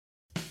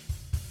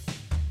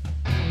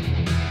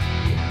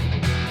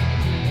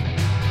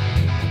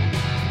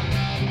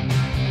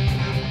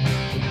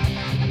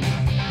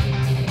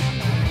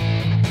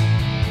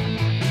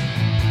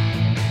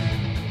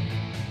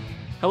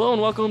Hello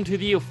and welcome to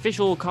the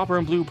official Copper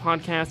and Blue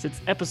podcast.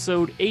 It's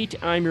episode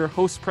 8. I'm your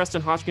host,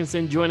 Preston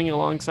Hodgkinson. Joining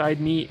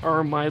alongside me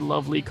are my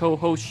lovely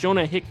co-hosts,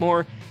 Shona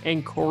Hickmore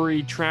and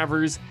Corey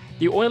Travers.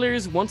 The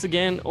Oilers, once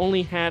again,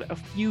 only had a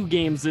few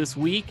games this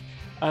week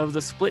of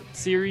the split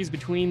series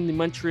between the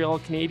Montreal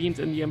Canadiens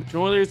and the Edmonton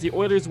Oilers. The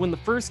Oilers win the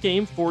first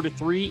game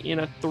 4-3 in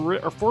a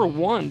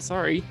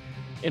 4-1,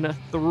 in a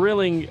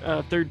thrilling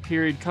third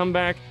period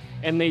comeback,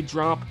 and they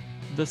drop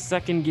the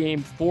second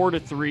game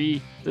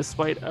 4-3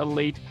 despite a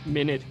late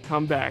minute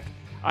comeback.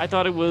 I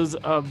thought it was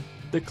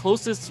the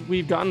closest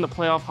we've gotten to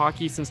playoff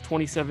hockey since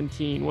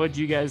 2017. What did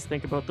you guys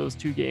think about those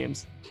two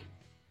games?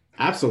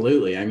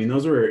 Absolutely. I mean,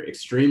 those were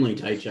extremely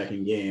tight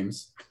checking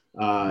games.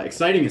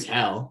 Exciting as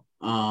hell.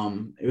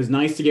 It was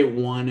nice to get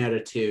 1 out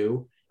of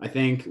 2. I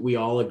think we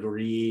all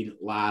agreed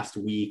last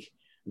week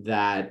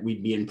that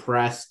we'd be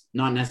impressed.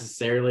 Not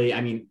necessarily.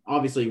 I mean,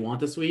 obviously you want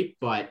the sweep,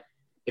 but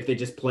if they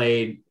just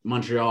played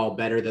Montreal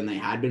better than they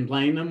had been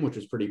playing them, which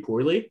was pretty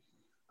poorly.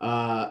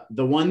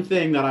 The one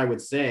thing that I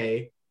would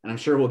say, and I'm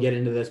sure we'll get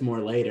into this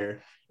more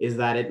later, is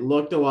that it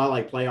looked a lot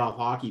like playoff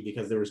hockey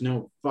because there was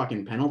no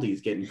fucking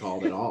penalties getting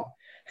called at all.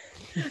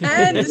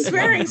 And the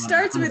swearing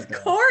starts with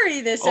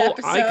Corey this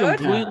episode. I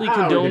completely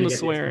condone the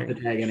swearing. The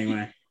tag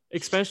anyway.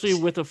 Especially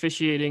with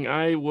officiating.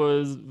 I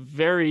was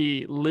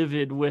very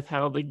livid with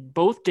how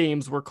both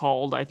games were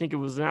called. I think it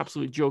was an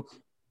absolute joke,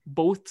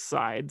 both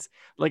sides.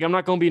 Like, I'm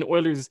not going to be an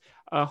Oilers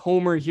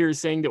homer here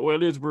saying the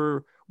Oilers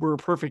were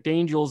perfect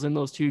angels in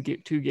those two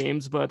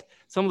games, but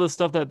some of the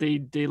stuff that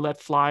they let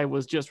fly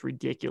was just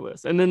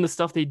ridiculous. And then the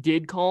stuff they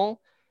did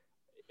call,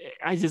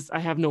 I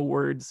have no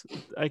words.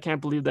 I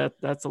can't believe that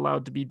that's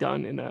allowed to be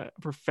done in a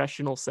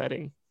professional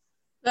setting.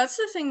 That's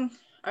the thing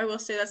I will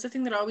say. That's the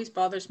thing that always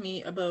bothers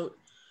me about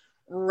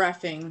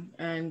reffing.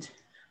 And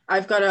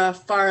I've got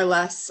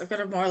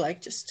a more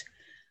like just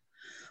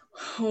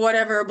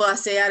whatever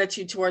blasé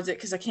attitude towards it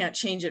because I can't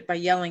change it by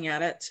yelling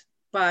at it.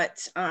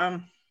 But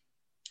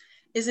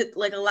is it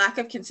like a lack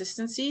of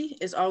consistency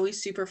is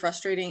always super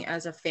frustrating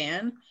as a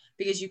fan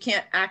because you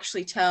can't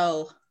actually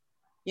tell,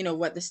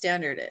 what the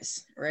standard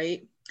is,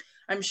 right?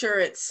 I'm sure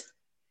it's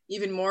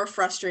even more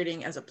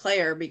frustrating as a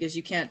player because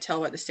you can't tell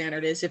what the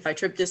standard is. If I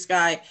trip this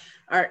guy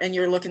and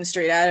you're looking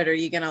straight at it, are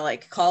you going to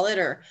like call it?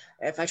 Or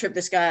if I trip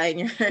this guy and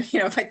you're,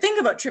 if I think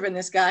about tripping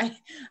this guy,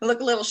 I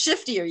look a little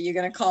shifty, are you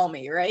going to call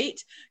me?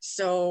 Right.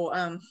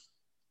 So,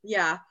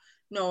 yeah,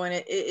 no.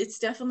 And it's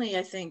definitely,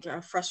 I think,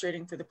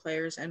 frustrating for the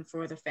players and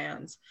for the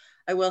fans.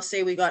 I will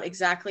say we got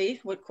exactly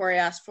what Corey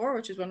asked for,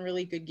 which is one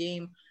really good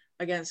game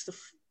against the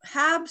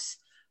Habs.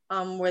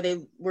 Where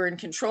they were in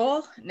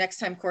control. Next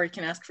time Corey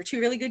can ask for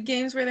 2 really good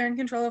games where they're in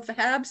control of the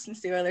Habs,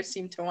 since the Oilers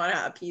seem to want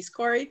to appease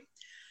Corey.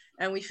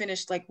 And we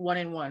finished like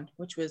 1-1,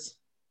 which was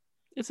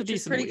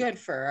pretty good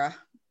for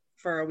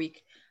a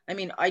week. I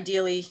mean,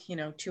 ideally,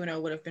 2-0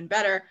 would have been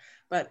better,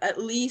 but at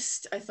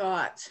least I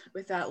thought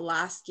with that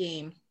last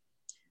game,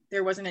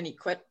 there wasn't any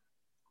quit.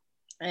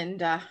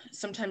 And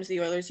sometimes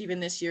the Oilers,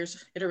 even this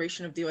year's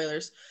iteration of the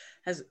Oilers,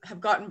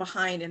 have gotten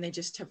behind and they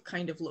just have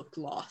kind of looked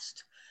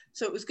lost.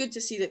 So it was good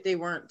to see that they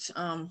weren't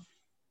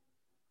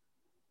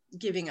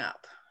giving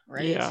up,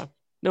 right? Yeah.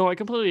 No, I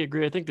completely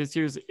agree. I think this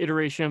year's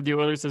iteration of the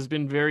Oilers has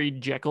been very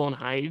Jekyll and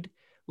Hyde,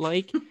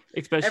 like,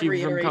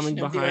 especially from coming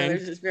behind. The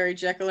Oilers is very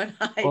Jekyll and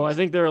Hyde. Well, I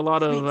think there are a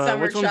lot of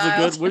which one's the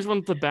good, which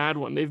one's the bad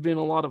one. They've been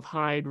a lot of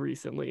Hyde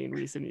recently in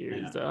recent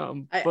years. Yeah.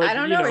 I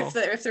don't know if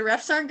the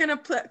refs aren't going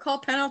to call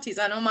penalties.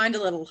 I don't mind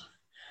a little.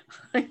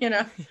 For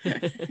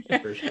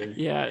sure.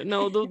 Yeah,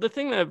 no, the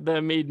thing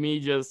that made me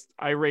just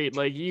irate,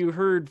 like you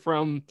heard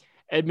from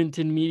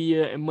Edmonton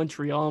media and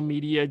Montreal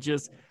media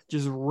just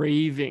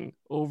raving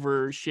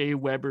over Shea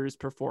Weber's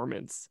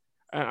performance.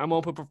 I'm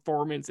going to put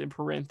performance in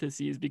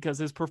parentheses because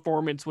his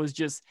performance was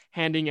just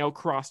handing out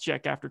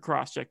cross-check after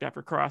cross-check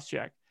after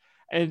cross-check.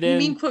 And then,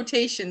 you mean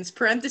quotations?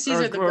 Parentheses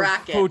are the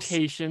brackets.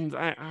 Quotations.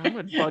 I'm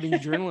a budding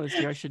journalist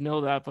here. I should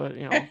know that. But,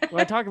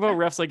 when I talk about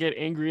refs, I get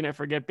angry and I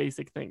forget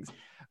basic things.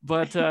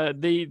 But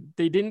they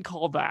didn't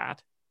call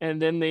that.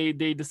 And then they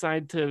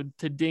decide to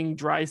ding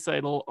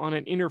Draisaitl on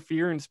an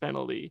interference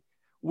penalty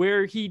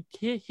where he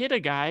hit a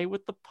guy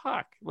with the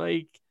puck.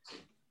 Like,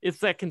 it's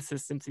that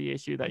consistency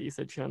issue that you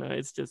said, Shona.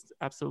 It's just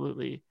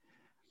absolutely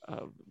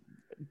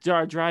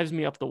drives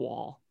me up the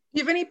wall. Do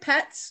you have any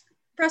pets,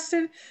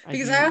 Preston?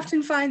 Because I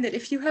often find that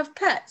if you have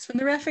pets, when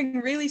the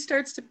reffing really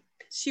starts to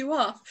piss you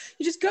off,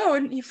 you just go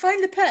and you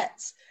find the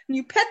pets and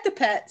you pet the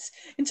pets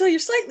until you're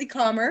slightly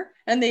calmer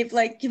and they've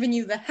like given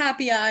you the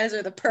happy eyes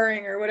or the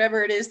purring or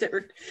whatever it is that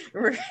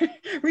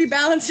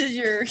rebalances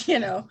your,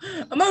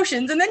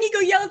 emotions. And then you go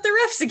yell at the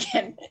refs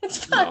again.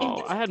 It's fine.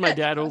 No, I had my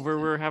dad over.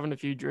 We were having a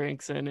few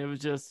drinks and it was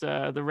just,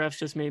 the refs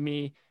just made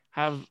me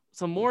have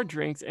some more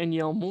drinks and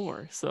yell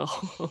more. So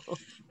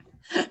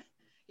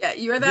yeah,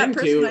 you're that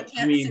person that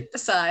can't sit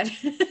beside.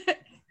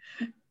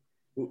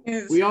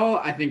 We all,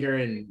 I think,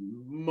 are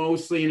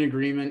mostly in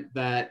agreement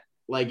that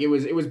like it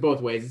was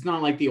both ways. It's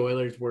not like the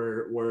Oilers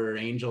were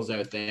angels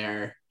out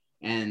there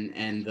and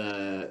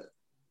the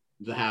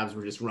Habs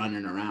were just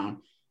running around.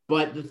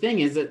 But the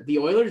thing is that the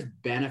Oilers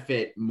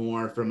benefit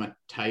more from a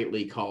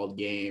tightly called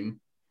game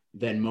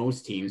than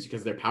most teams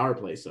because their power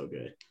play is so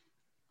good.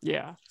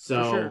 Yeah.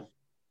 So, for sure.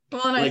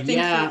 Well, and I think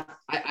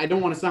I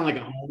don't want to sound like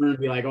a homer and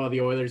be like, oh,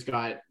 the Oilers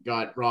got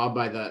robbed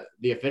by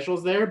the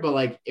officials there. But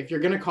like, if you're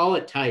going to call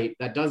it tight,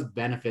 that does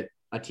benefit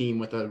a team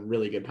with a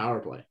really good power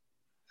play.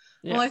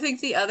 Yeah. Well, I think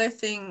the other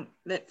thing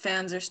that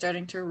fans are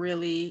starting to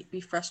really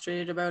be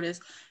frustrated about is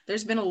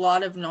there's been a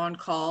lot of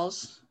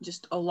non-calls,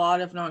 just a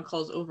lot of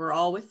non-calls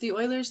overall with the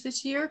Oilers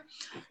this year,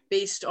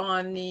 based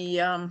on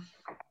the,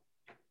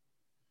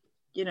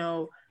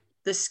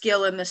 the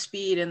skill and the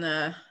speed and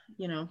the,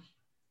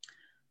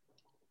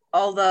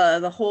 all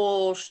the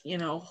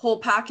whole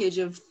package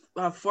of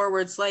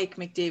forwards like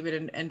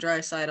McDavid and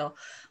Draisaitl.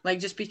 Like,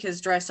 just because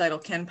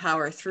Draisaitl can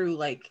power through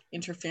like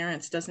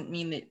interference doesn't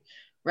mean that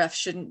refs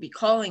shouldn't be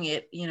calling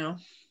it, And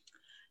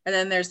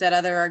then there's that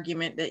other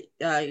argument that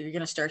you're going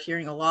to start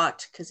hearing a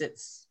lot because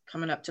it's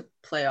coming up to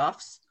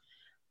playoffs.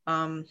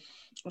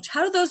 Which,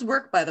 how do those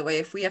work, by the way,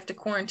 if we have to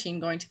quarantine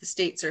going to the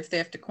States or if they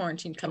have to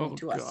quarantine coming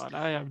to us? Oh God,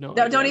 I have no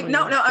idea. Don't even,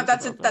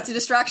 that's a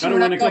distraction.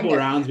 Gotta win a couple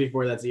rounds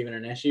before that's even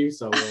an issue,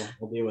 so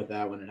we'll deal with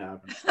that when it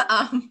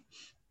happens.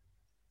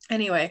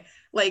 Anyway,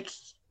 like,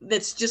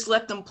 let's just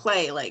let them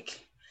play.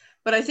 Like,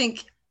 but I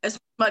think as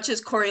much as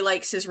Corey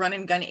likes his run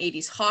and gun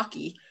 80s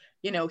hockey,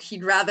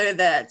 he'd rather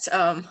that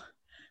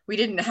we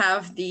didn't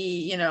have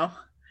the,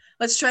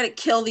 let's try to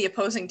kill the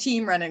opposing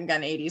team run and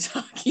gun 80s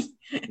hockey.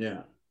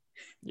 Yeah.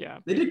 Yeah.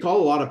 They did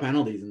call a lot of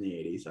penalties in the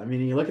 80s. I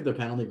mean, you look at the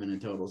penalty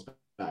minute totals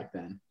back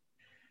then.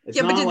 But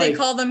did they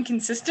call them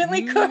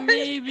consistently, Corey?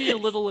 Maybe a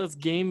little as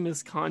game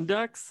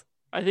misconducts.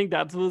 I think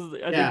that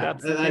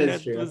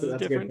is true.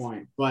 That's a good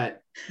point.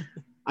 But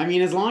I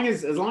mean, as long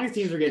as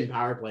teams are getting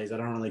power plays, I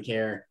don't really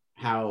care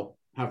how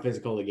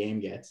physical the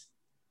game gets.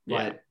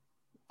 But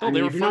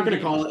if you're not going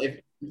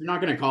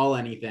to call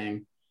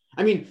anything,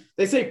 I mean,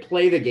 they say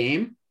play the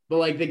game, but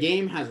like the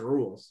game has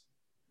rules.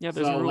 Yeah,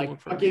 there's a rule.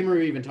 Like, what game are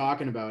we even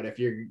talking about if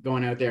you're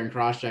going out there and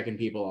cross-checking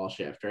people all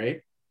shift,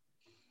 right?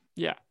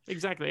 Yeah,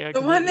 exactly.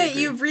 The one that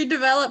you've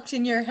redeveloped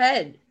in your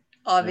head,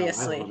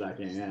 obviously. No, I love that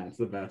game. Yeah, it's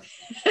the best.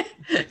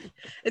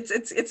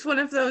 it's one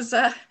of those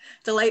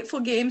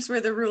delightful games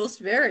where the rules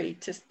vary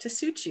to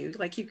suit you.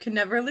 Like, you can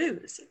never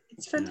lose.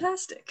 It's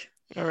fantastic.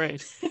 All right.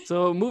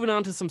 So moving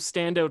on to some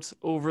standouts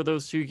over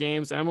those two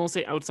games. I'm going to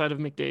say outside of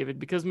McDavid,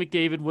 because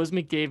McDavid was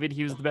McDavid.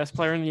 He was the best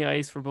player on the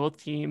ice for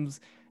both teams.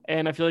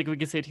 And I feel like we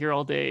could sit here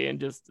all day and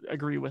just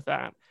agree with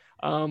that.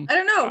 I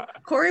don't know.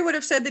 Corey would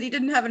have said that he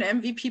didn't have an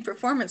MVP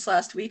performance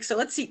last week. So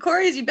let's see.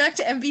 Corey, is he back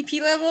to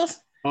MVP levels?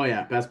 Oh,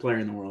 yeah. Best player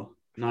in the world.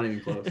 Not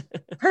even close.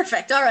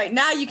 Perfect. All right.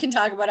 Now you can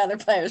talk about other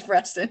players,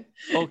 Preston.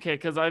 Okay,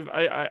 because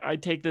I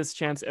take this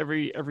chance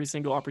every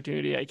single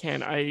opportunity I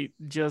can. I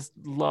just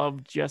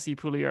love Jesse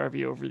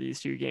Puljujarvi over these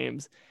two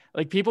games.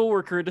 Like, people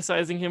were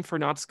criticizing him for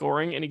not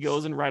scoring, and he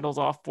goes and rattles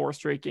off 4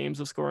 straight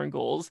games of scoring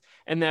goals.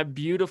 And that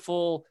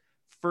beautiful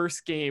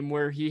first game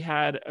where he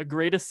had a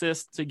great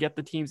assist to get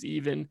the teams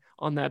even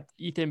on that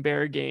Ethan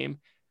Bear game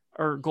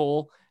or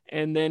goal.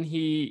 And then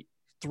he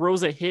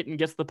throws a hit and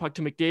gets the puck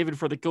to McDavid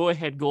for the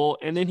go-ahead goal.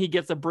 And then he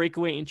gets a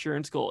breakaway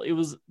insurance goal. It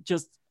was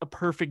just a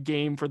perfect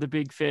game for the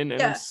Big Fin.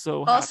 And I'm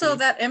so happy. Also,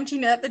 that empty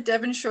net that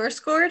Devin Shore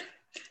scored,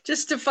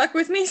 just to fuck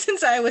with me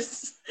since I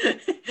was,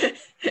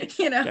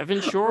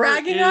 Devin Shore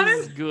ragging on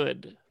him.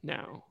 Good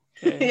now.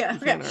 Okay. Yeah.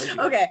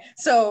 Okay.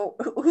 So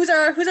who's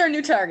our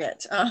new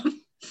target?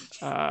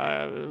 Chris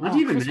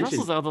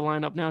Russell's out of the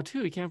lineup now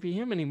too. He can't be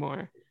him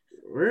anymore.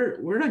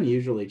 We're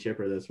unusually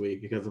chipper this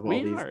week because of all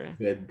these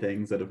good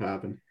things that have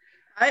happened.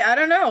 I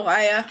don't know.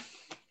 I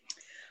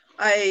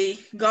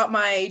got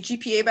my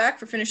GPA back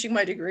for finishing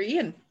my degree,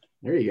 and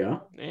there you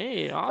go.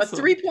 Hey, awesome.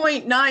 A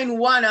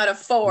 3.91 out of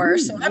 4.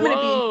 So I'm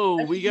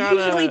going to be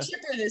usually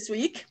chipper this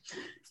week.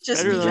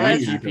 Just better than my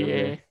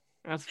GPA.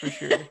 That's for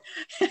sure.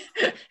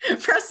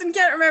 Preston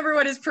can't remember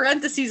what his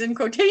parentheses and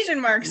quotation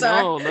marks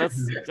are. No, that's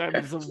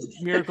a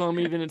miracle I'm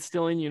even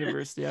still in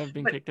university. I haven't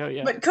been kicked out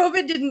yet. But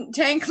COVID didn't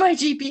tank my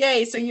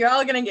GPA, so you're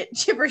all going to get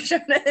chipper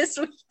Shona this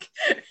week.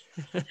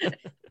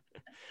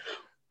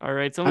 All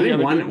right. I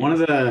think one of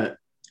the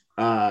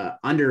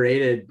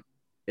underrated,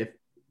 if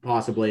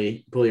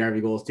possibly,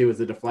 Puljujarvi goals too, is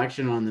the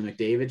deflection on the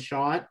McDavid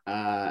shot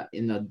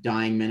in the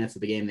dying minutes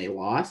of the game they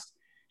lost.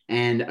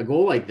 And a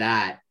goal like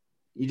that,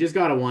 you just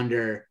got to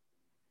wonder,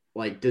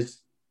 like, does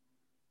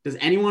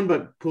anyone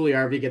but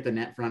Puljujarvi get the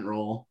net front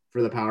roll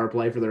for the power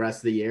play for the rest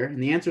of the year? And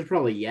the answer is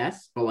probably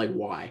yes, but like,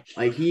 why?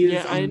 Like, he is.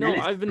 Yeah, I know.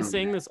 I've been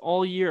saying this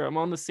all year. I'm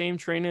on the same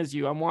train as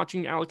you. I'm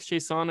watching Alex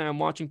Chiasson and I'm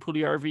watching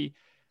Puljujarvi,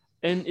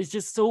 and it's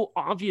just so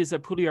obvious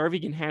that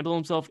Puljujarvi can handle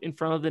himself in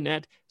front of the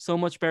net so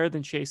much better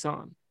than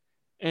Chiasson.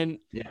 And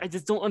I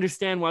just don't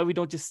understand why we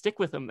don't just stick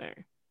with him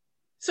there.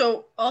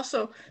 So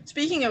also,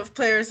 speaking of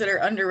players that are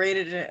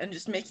underrated and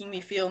just making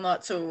me feel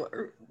not so,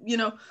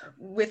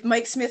 with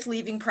Mike Smith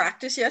leaving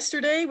practice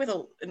yesterday with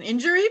an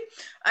injury,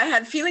 I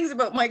had feelings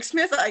about Mike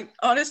Smith. I,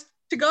 honest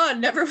to God,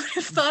 never would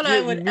have thought I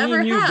would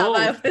ever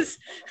have.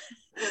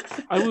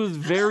 I was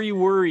very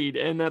worried,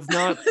 and that's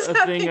not a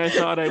thing I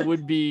thought I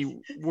would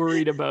be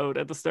worried about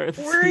at the start of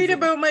the Worried season.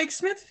 about Mike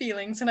Smith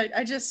feelings, and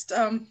I just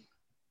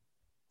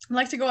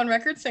like to go on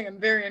record saying I'm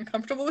very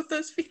uncomfortable with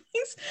those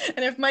feelings.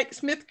 And if Mike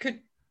Smith could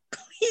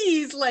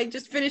please like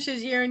just finish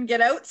his year and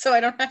get out, so I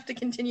don't have to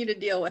continue to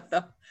deal with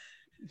them,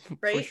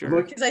 right?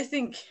 Sure. Because I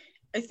think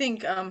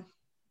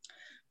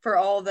for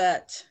all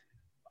that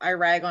I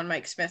rag on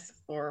Mike Smith,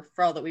 or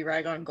for all that we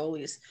rag on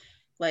goalies,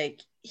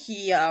 like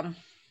he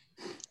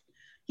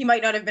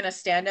might not have been a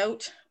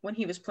standout when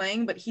he was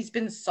playing, but he's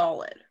been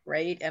solid,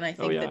 right? And I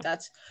think that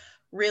that's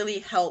really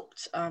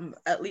helped,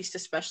 at least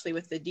especially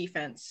with the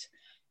defense.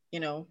 You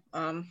know,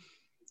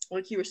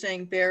 like you were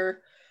saying,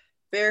 Bear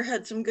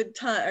had some good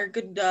time or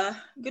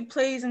good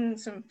plays and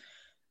some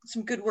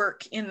good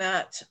work in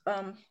that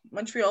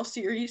Montreal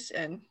series,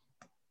 and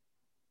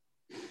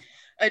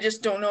I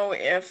just don't know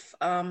if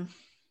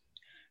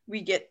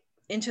we get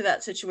into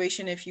that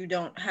situation if your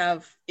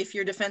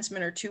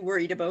defensemen are too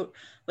worried about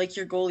like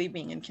your goalie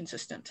being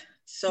inconsistent.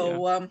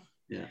 So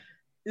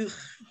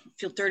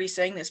feel dirty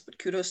saying this, but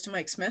kudos to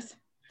Mike Smith.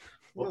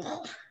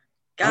 God,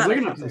 I was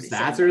looking up some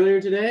stats earlier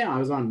today. I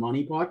was on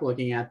Money Puck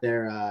looking at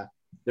their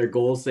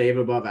goal save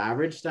above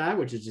average stat,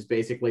 which is just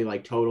basically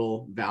like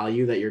total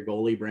value that your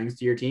goalie brings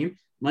to your team.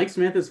 Mike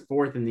Smith is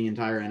 4th in the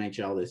entire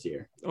NHL this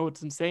year. Oh,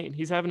 it's insane.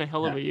 He's having a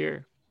hell of a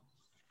year.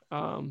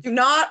 Do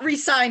not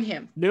re-sign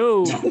him.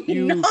 No.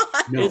 No.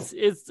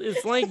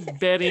 It's like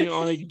betting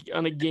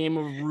on a game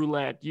of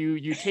roulette.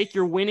 You take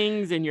your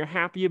winnings and you're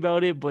happy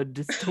about it, but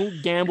just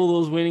don't gamble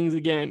those winnings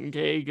again,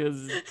 okay?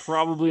 Because it's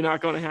probably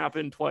not going to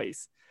happen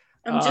twice.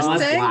 I'm just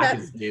saying black that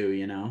is due,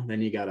 you know.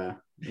 Then you gotta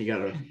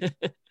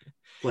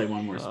play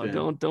one more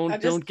spin.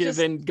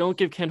 Don't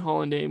give Ken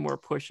Holland any more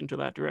push into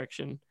that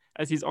direction,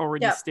 as he's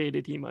already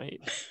stated he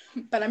might.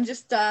 But I'm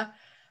just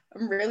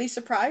I'm really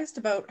surprised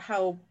about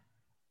how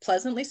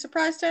pleasantly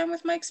surprised I am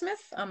with Mike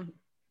Smith. I'm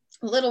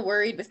a little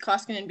worried with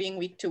Koskinen being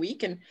week to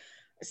week, and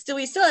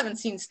we still haven't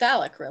seen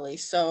Stalick really.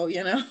 So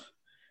you know.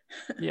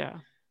 Yeah,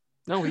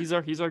 no, he's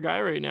our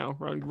guy right now,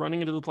 running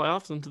into the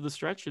playoffs, into the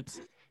stretch.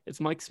 It's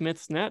Mike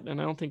Smith's net,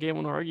 and I don't think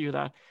anyone will argue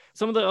that.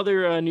 Some of the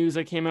other news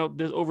that came out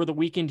over the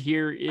weekend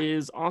here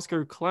is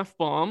Oscar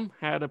Klefbom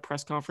had a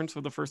press conference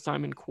for the first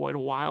time in quite a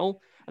while.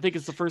 I think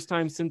it's the first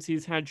time since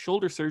he's had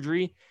shoulder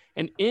surgery.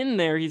 And in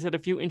there, he said a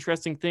few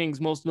interesting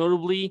things. Most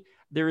notably,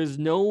 there is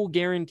no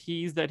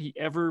guarantees that he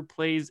ever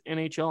plays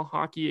NHL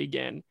hockey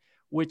again,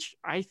 which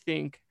I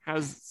think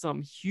has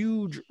some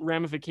huge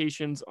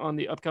ramifications on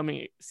the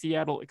upcoming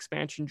Seattle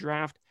expansion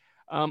draft.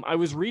 I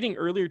was reading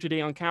earlier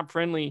today on Cap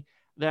Friendly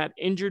that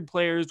injured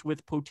players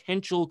with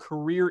potential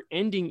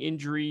career-ending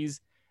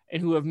injuries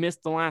and who have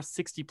missed the last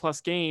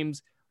 60-plus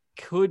games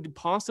could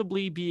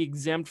possibly be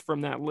exempt from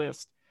that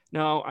list.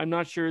 Now, I'm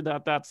not sure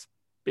that that's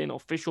been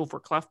official for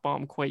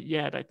Klefbom quite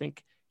yet. I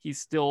think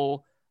he's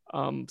still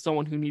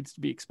someone who needs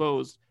to be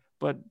exposed.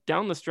 But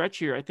down the stretch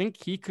here, I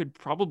think he could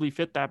probably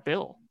fit that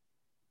bill.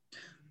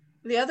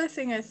 The other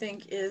thing I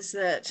think is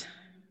that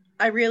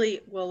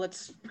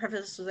let's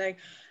preface this with saying,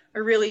 I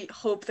really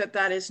hope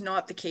that is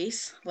not the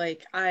case.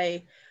 Like,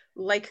 I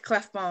like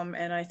Klefbom,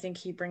 and I think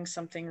he brings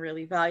something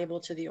really valuable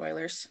to the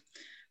Oilers.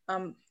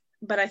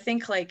 But I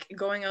think like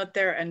going out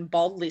there and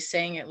baldly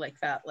saying it like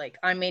that, like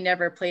I may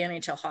never play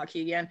NHL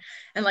hockey again,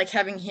 and like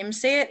having him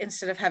say it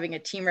instead of having a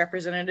team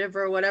representative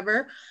or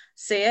whatever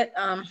say it,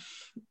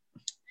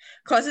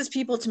 causes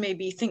people to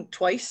maybe think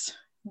twice.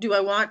 Do I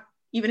want,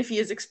 even if he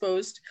is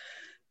exposed,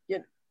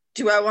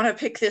 do I want to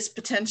pick this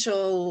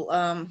potential,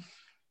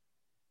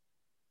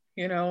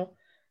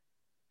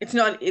 it's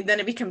not, then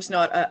it becomes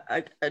not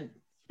a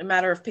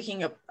matter of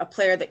picking a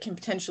player that can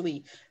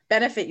potentially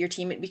benefit your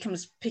team. It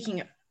becomes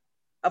picking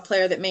a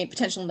player that may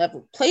potentially never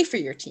play for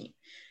your team,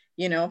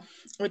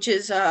 which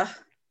is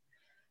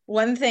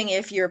one thing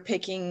if you're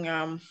picking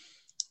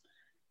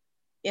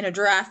in a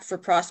draft for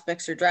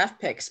prospects or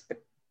draft picks,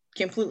 but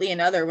completely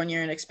another when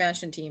you're an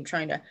expansion team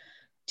trying to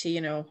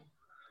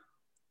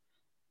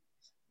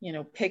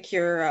pick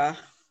your,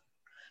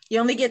 you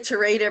only get to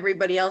raid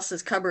everybody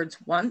else's cupboards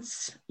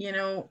once,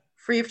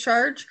 free of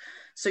charge.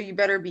 So you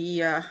better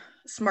be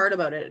smart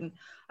about it. And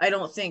I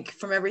don't think,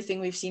 from everything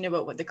we've seen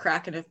about what the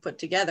Kraken have put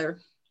together,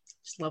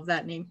 just love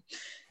that name,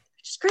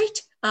 which is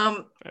great.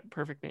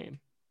 Perfect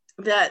name.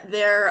 That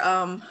they're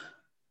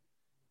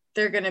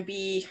going to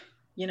be,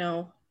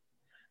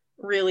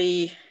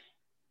 really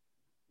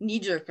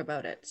knee-jerk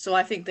about it. So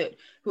I think that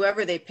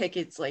whoever they pick,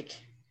 it's like,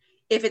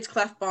 if it's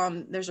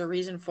Klefbom, there's a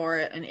reason for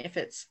it. And if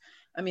it's,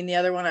 the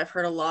other one I've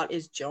heard a lot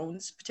is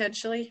Jones,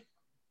 potentially,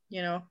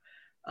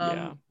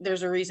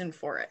 there's a reason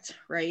for it,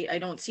 right? I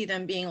don't see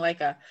them being like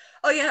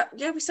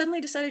we suddenly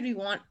decided we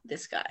want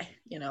this guy,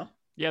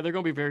 Yeah, they're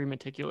going to be very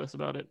meticulous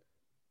about it.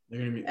 They're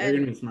going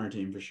to be a smart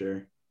team for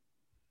sure.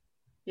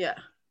 Yeah.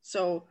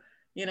 So,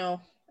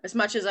 as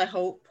much as I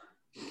hope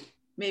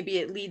maybe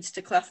it leads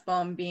to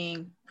Klefbom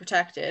being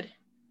protected,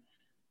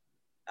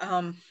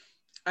 I'm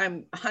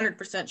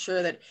 100%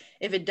 sure that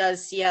if it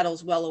does,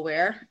 Seattle's well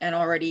aware and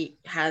already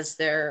has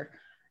their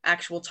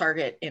actual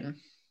target in,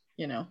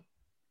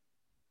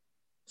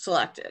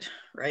 selected,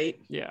 right?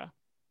 Yeah.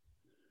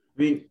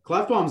 I mean,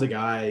 Clefbaum's a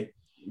guy,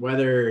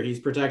 whether he's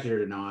protected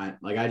or not.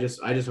 Like, I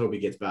just hope he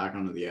gets back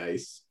onto the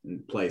ice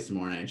and plays some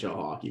more NHL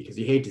hockey, because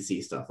you hate to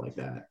see stuff like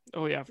that.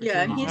 Oh yeah, for Yeah,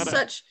 sure. and he's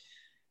such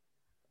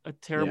a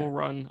terrible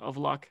run of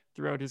luck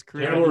throughout his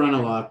career. Terrible run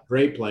of luck.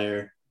 Great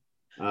player.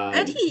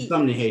 and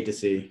Something you hate to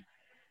see.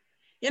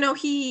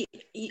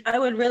 I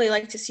would really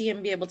like to see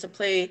him be able to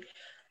play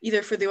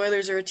either for the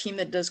Oilers or a team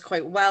that does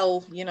quite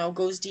well,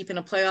 goes deep in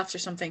the playoffs or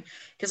something.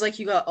 Because like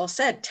you all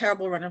said,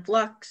 terrible run of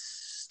luck,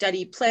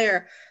 steady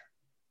player.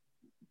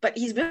 But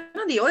he's been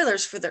on the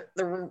Oilers for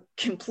the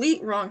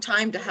complete wrong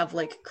time to have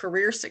like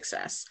career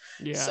success.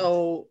 Yeah.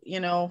 So,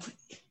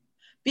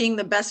 being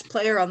the best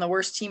player on the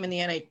worst team in the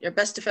NHL, or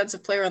best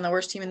defensive player on the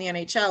worst team in the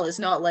NHL is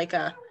not like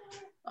a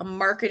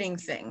marketing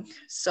thing.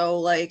 So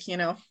like,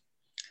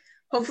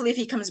 hopefully if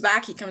he comes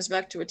back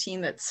to a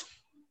team that's,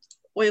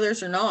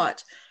 Oilers or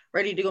not,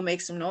 ready to go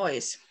make some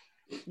noise.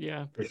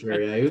 Yeah, for sure.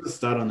 Yeah, he was a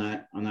stud on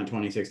that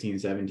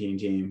 2016-17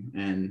 team,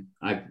 and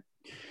I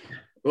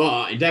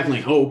definitely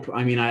hope.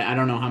 I mean, I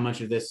don't know how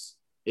much of this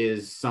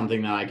is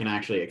something that I can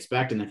actually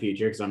expect in the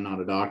future, because I'm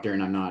not a doctor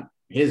and I'm not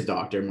his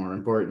doctor, more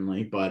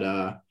importantly. But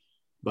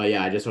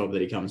yeah, I just hope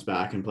that he comes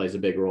back and plays a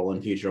big role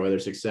in future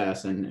Oilers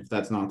success. And if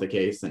that's not the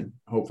case, then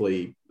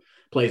hopefully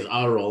plays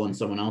a role in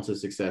someone else's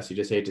success. You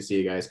just hate to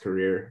see a guy's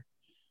career,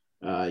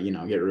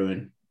 get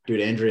ruined due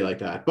to injury like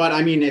that. But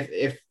I mean,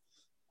 if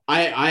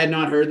I had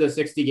not heard the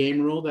 60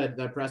 game rule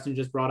that Preston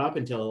just brought up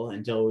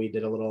until we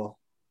did a little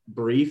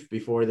brief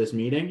before this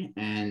meeting.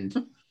 And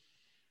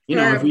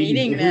if we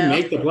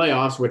make the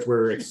playoffs, which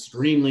we're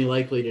extremely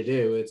likely to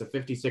do, it's a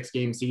 56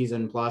 game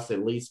season plus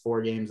at least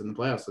 4 games in the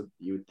playoffs. So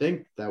you would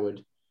think that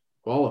would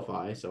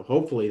qualify. So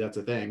hopefully that's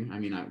a thing. I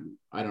mean,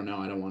 I don't know.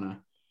 I don't want to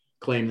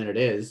claim that it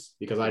is,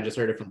 because I just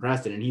heard it from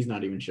Preston and he's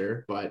not even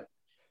sure. But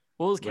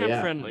well, it's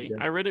Cap Friendly.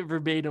 I read it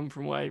verbatim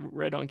from what I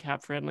read on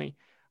Cap Friendly.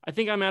 I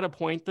think I'm at a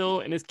point though,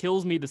 and it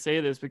kills me to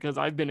say this because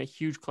I've been a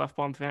huge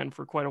Clefbaum fan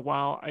for quite a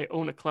while. I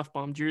own a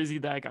Clefbaum jersey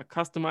that I got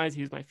customized.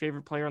 He's my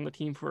favorite player on the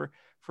team for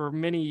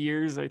many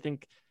years. I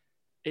think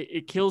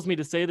it kills me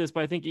to say this,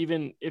 but I think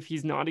even if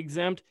he's not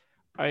exempt,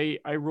 I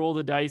roll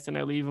the dice and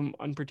I leave him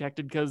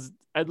unprotected, because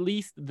at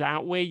least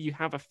that way you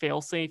have a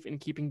fail-safe in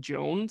keeping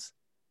Jones,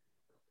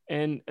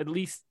 and at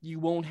least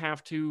you won't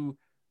have to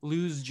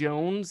lose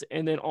Jones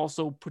and then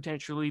also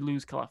potentially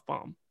lose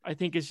Clefbaum. I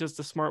think it's just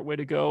a smart way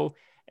to go.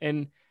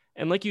 And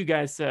like you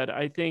guys said,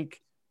 I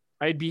think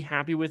I'd be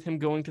happy with him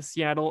going to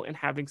Seattle and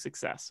having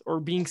success, or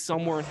being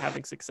somewhere and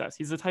having success.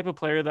 He's the type of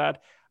player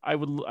that I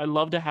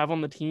love to have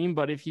on the team,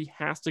 but if he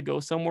has to go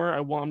somewhere, I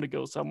want him to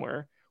go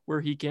somewhere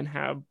where he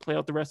can play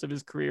out the rest of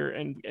his career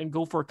and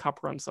go for a cup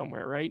run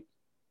somewhere, right?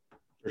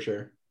 For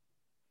sure.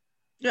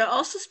 Yeah.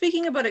 Also,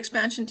 speaking about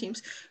expansion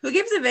teams, who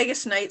gave the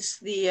Vegas Knights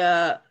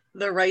the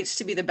rights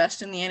to be the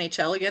best in the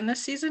NHL again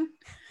this season?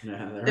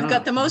 Yeah, they've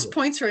got the most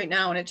points right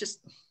now, and it just.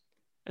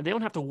 And they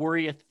don't have to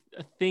worry a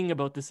thing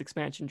about this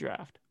expansion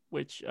draft,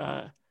 which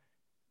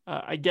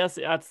I guess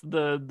that's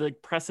the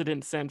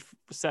precedent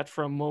set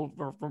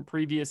from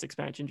previous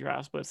expansion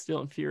drafts, but it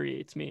still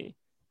infuriates me.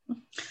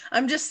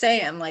 I'm just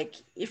saying, like,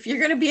 if you're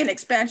going to be an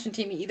expansion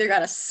team, you either got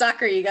to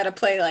suck or you got to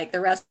play like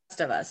the rest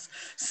of us.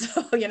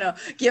 So,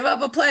 give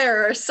up a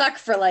player or suck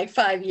for like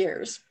 5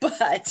 years,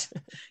 but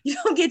you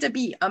don't get to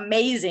be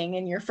amazing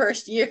in your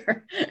first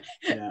year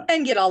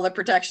and get all the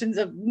protections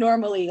of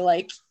normally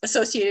like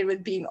associated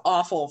with being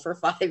awful for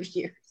 5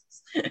 years.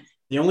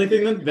 The only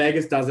thing that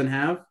Vegas doesn't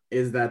have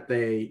is that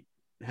they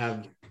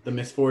have the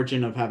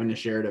misfortune of having to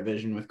share a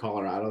division with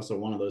Colorado. So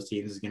one of those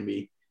teams is going to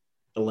be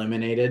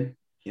eliminated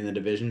in the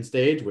division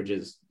stage, which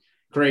is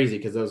crazy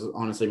because those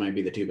honestly might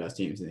be the 2 best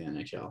teams in the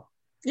NHL.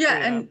 Yeah,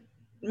 and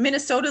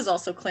Minnesota's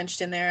also clinched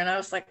in there, and I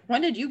was like,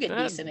 when did you get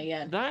decent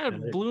again?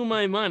 That blew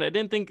my mind. I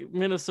didn't think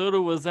Minnesota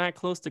was that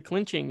close to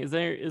clinching. Is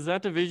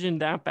that division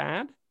that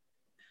bad?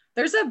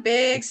 There's a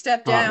big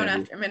step down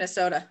after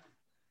Minnesota.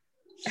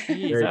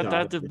 Jeez,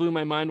 that just blew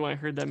my mind when I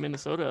heard that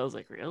Minnesota. I was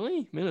like,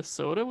 really?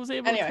 Minnesota was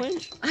able to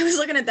clinch? I was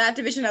looking at that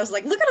division. I was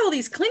like, look at all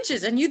these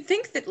clinches. And you'd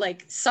think that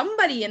like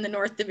somebody in the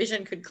North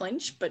Division could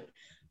clinch, but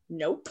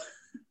nope.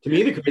 To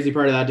me, the crazy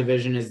part of that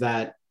division is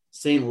that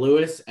St.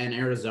 Louis and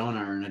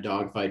Arizona are in a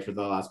dogfight for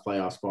the last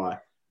playoff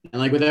spot.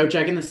 And like without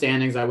checking the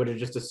standings, I would have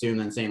just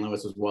assumed that St.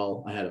 Louis was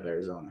well ahead of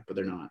Arizona, but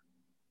they're not.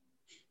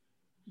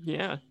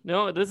 Yeah,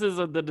 no, this is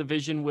the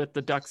division with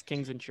the Ducks,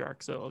 Kings, and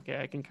Sharks. So okay,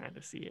 I can kind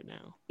of see it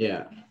now.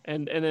 Yeah,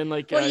 and then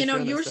like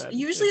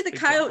usually the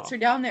Coyotes are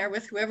down there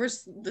with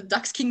whoever's the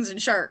Ducks, Kings, and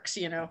Sharks.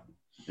 Yeah,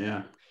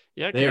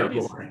 they are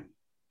boring.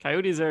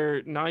 Coyotes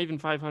are not even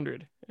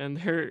 500, and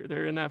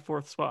they're in that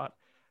 4th spot.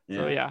 Yeah.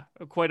 So yeah,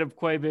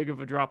 quite big of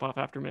a drop off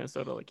after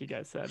Minnesota, like you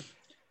guys said.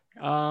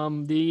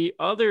 The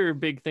other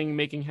big thing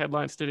making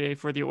headlines today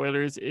for the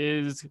Oilers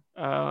is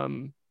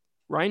Ryan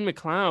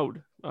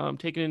McLeod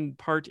taking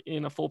part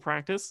in a full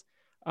practice,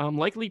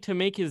 likely to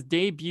make his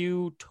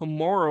debut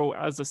tomorrow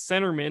as a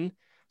centerman.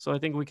 So I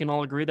think we can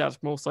all agree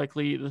that's most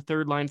likely the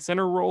 3rd line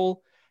center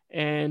role.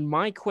 And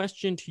my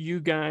question to you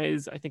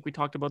guys, I think we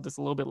talked about this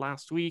a little bit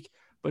last week,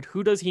 but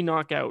who does he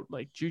knock out?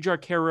 Like Jujhar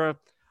Khaira,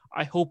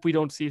 I hope we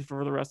don't see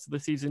for the rest of the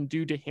season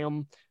due to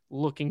him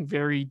looking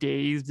very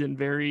dazed and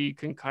very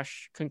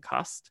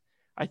concussed.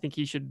 I think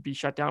he should be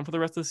shut down for the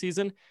rest of the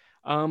season.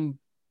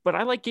 But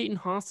I like Gaetan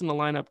Haas in the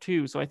lineup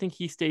too, so I think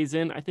he stays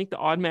in. I think the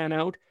odd man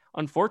out,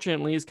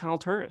 unfortunately, is Kyle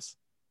Turris.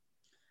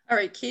 All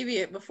right,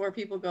 caveat before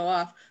people go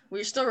off.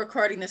 We're still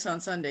recording this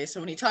on Sunday, so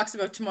when he talks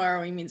about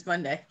tomorrow, he means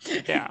Monday.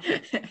 Yeah.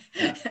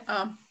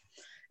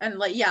 And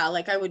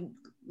like I would,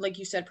 like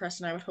you said,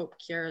 Preston, I would hope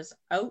Khaira's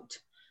out.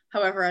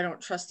 However, I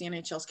don't trust the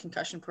NHL's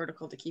concussion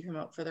protocol to keep him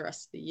out for the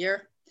rest of the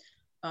year.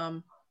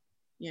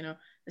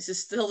 This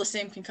is still the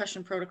same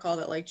concussion protocol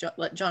that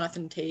let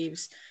Jonathan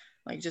Toews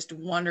just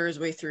wander his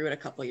way through it a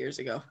couple of years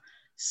ago.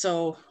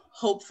 So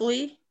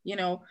hopefully,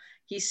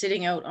 he's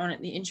sitting out on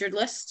the injured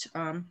list.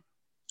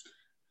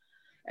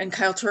 And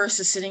Kyle Turris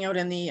is sitting out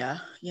in the,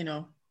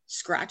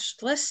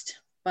 scratched list,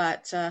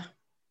 but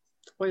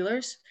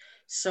Oilers.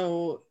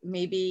 So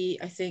maybe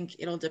I think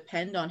it'll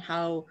depend on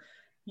how,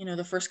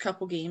 the first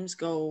couple games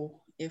go,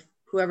 if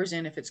whoever's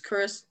in, if it's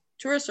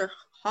Turris or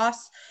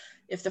Haas,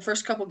 if the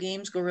first couple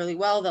games go really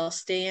well, they'll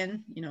stay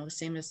in, the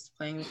same as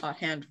playing hot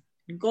hand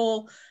in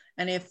goal.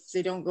 And if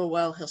they don't go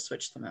well, he'll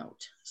switch them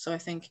out. So I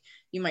think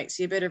you might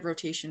see a bit of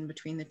rotation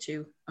between the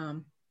two.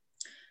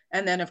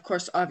 And then, of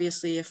course,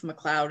 obviously, if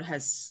McLeod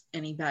has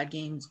any bad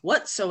games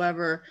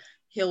whatsoever,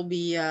 he'll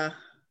be the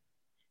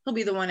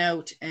one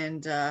out.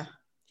 And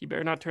he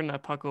better not turn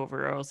that puck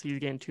over, or else he's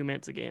getting 2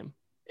 minutes a game.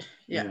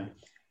 Yeah.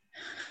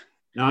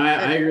 No,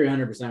 I agree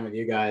 100% with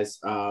you guys.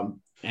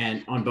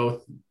 And on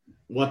both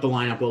what the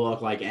lineup will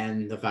look like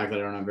and the fact that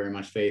I don't have very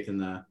much faith in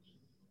the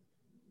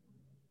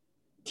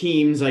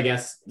teams, I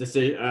guess,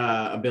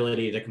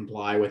 ability to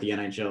comply with the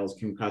NHL's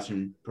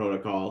concussion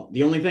protocol.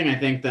 The only thing I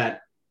think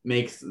that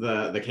makes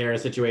the Khaira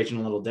situation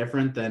a little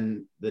different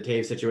than the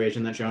Toews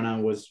situation that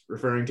Shona was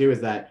referring to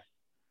is that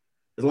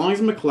as long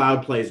as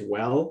McLeod plays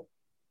well,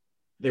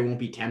 they won't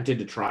be tempted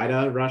to try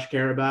to rush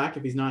Khaira back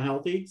if he's not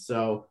healthy.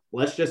 So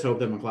let's just hope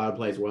that McLeod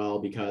plays well,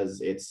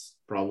 because it's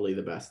probably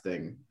the best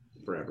thing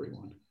for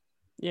everyone.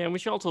 Yeah, and we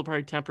should also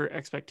probably temper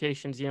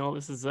expectations.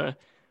 This is a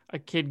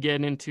kid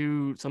getting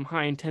into some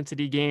high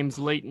intensity games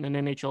late in an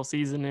NHL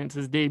season, and it's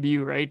his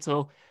debut, right?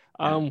 So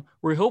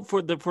we hope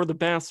for the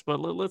best, but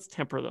let's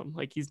temper them.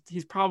 Like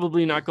he's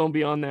probably not going to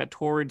be on that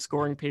torrid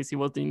scoring pace he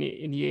was in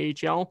the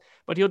AHL,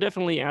 but he'll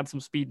definitely add some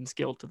speed and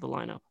skill to the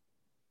lineup.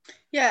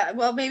 Yeah,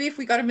 well, maybe if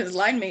we got him his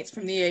line mates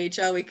from the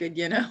AHL, we could,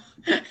 God,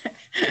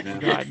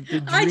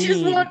 I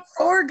just want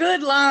 4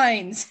 good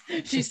lines,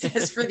 she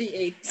says for the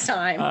 8th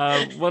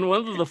time. One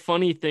of the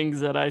funny things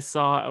that I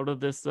saw out of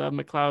this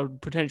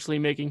McLeod potentially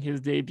making his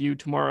debut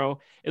tomorrow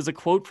is a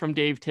quote from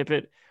Dave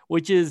Tippett,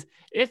 which is,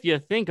 if you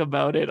think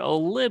about it, a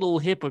little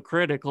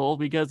hypocritical,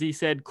 because he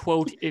said,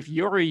 quote, "If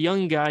you're a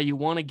young guy, you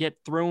want to get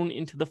thrown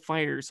into the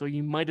fire, so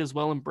you might as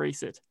well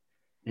embrace it."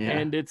 Yeah.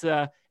 And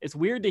it's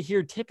weird to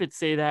hear Tippett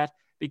say that,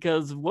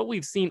 because what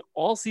we've seen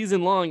all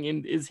season long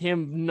is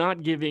him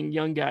not giving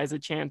young guys a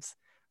chance.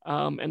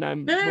 And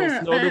I'm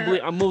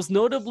most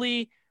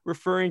notably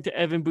referring to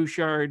Evan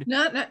Bouchard.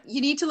 No,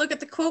 you need to look at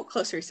the quote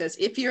closer. He says,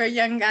 "If you're a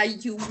young guy,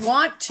 you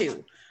want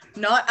to,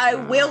 not I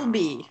will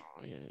be."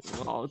 Yeah.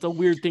 Well, it's a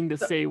weird thing to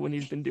say when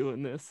he's been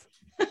doing this.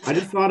 I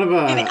just thought of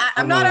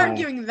I'm not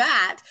arguing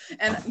that,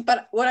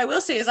 but what I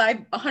will say is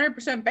I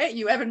 100% bet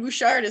you Evan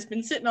Bouchard has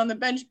been sitting on the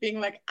bench being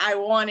like, "I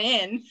want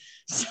in."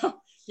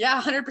 So yeah,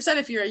 100%.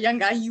 If you're a young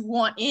guy, you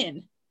want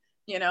in.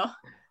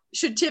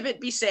 Should Tippett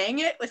be saying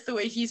it with the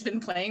way he's been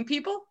playing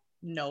people?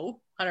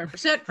 No,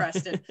 100%,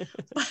 Preston.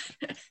 But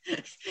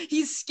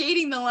he's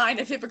skating the line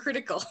of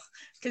hypocritical,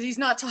 because he's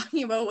not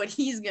talking about what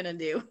he's gonna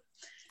do.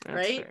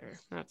 Right?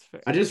 That's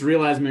fair. I just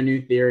realized my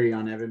new theory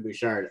on Evan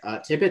Bouchard.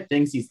 Tippett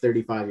thinks he's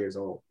 35 years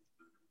old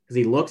because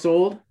he looks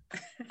old,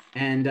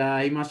 and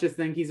he must just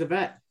think he's a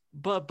vet.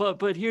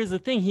 But here's the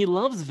thing: he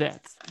loves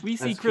vets. We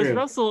see Chris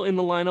Russell in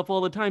the lineup all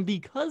the time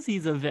because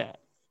he's a vet.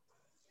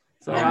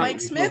 So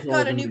Mike Smith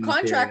got a new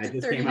contract at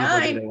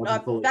 39.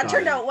 That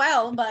turned out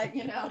well, but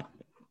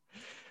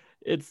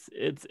It's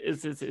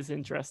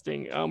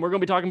interesting. We're going to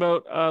be talking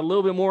about a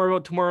little bit more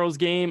about tomorrow's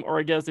game, or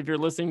I guess if you're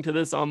listening to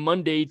this on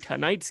Monday,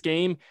 tonight's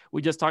game.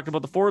 We just talked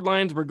about the forward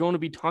lines. We're going to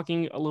be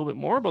talking a little bit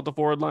more about the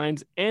forward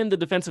lines and the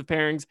defensive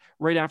pairings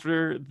right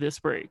after this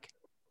break.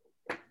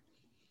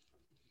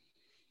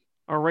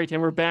 All right,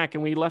 and we're back,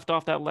 and we left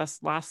off that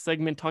last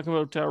segment talking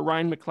about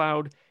Ryan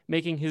McLeod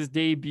making his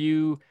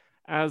debut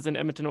as an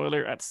Edmonton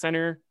Oiler at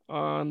center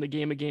on the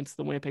game against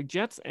the Winnipeg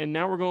Jets, and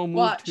now we're going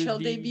to move to he'll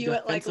the debut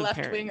at left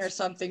pairings. Wing or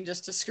something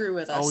just to screw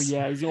with us. Oh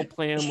yeah, he's going to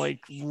play him like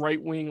right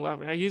wing,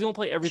 left. He's going to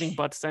play everything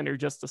but center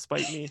just to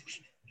spite me.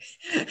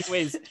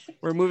 Anyways,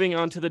 we're moving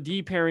on to the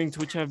D pairings,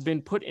 which have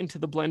been put into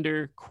the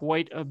blender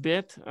quite a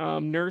bit.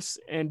 Nurse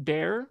and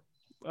Bear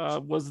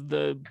was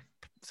the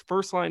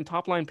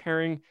top line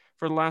pairing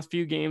for the last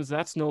few games.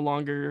 That's no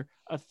longer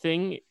a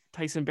thing.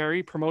 Tyson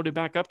Barrie promoted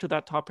back up to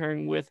that top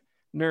pairing with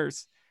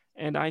Nurse.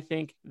 And I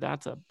think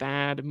that's a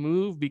bad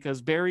move,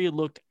 because Barrie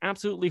looked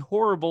absolutely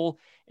horrible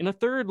in a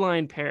third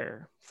line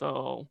pair.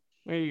 So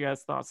what are you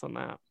guys' thoughts on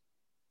that?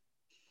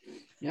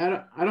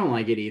 Yeah, I don't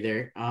like it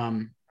either.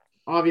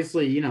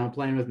 Obviously,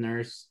 playing with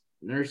Nurse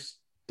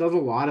does a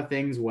lot of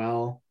things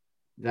well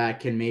that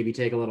can maybe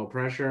take a little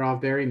pressure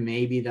off Barrie.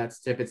 Maybe that's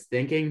Tippett's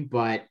thinking,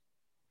 but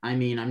I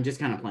mean, I'm just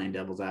kind of playing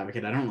devil's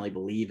advocate. I don't really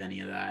believe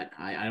any of that.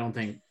 I don't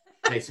think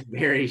Tyson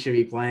Barrie should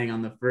be playing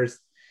on the first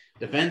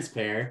defense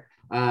pair.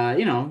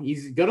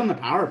 He's good on the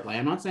power play.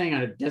 I'm not saying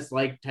I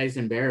dislike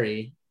Tyson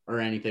Barrie or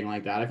anything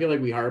like that. I feel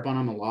like we harp on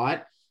him a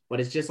lot, but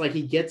it's just like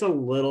he gets a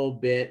little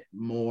bit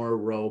more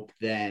rope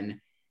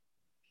than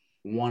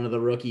one of the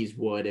rookies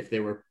would if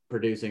they were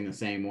producing the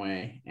same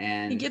way.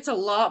 And he gets a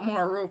lot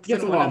more rope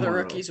than one of the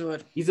rookies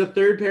would. He's a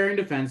third pairing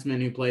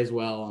defenseman who plays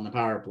well on the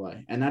power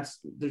play. And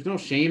there's no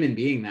shame in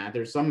being that.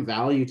 There's some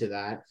value to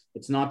that.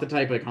 It's not the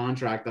type of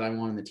contract that I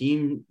want in the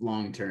team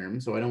long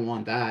term, so I don't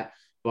want that.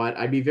 But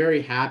I'd be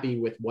very happy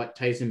with what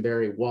Tyson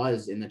Barrie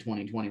was in the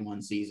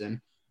 2021 season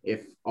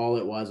if all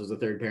it was a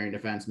third pairing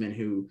defenseman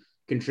who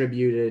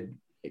contributed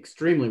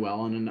extremely well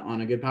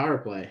on a good power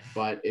play.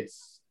 But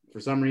it's, for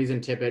some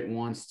reason, Tippett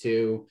wants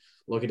to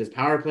look at his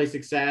power play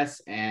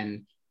success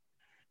and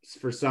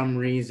for some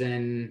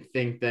reason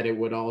think that it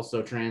would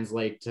also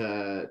translate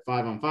to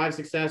 5-on-5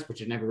 success,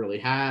 which it never really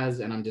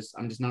has. And I'm just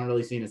not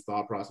really seeing his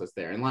thought process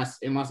there, unless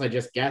I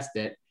just guessed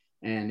it.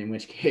 And in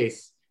which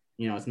case,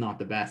 it's not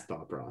the best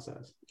thought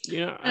process.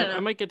 I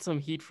might get some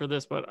heat for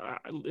this, but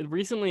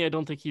recently I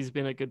don't think he's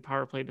been a good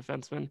power play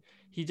defenseman.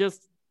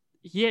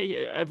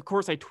 Of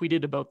course I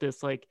tweeted about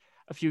this like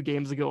a few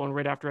games ago, and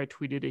right after I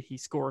tweeted it, he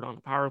scored on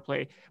a power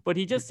play, but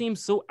he just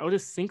seems so out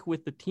of sync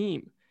with the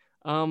team,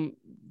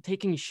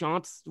 taking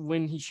shots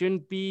when he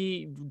shouldn't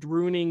be,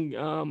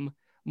 ruining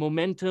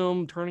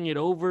momentum, turning it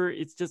over.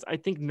 It's just, I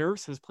think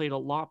Nurse has played a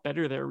lot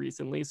better there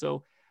recently.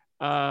 So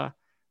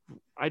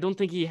I don't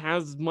think he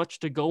has much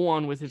to go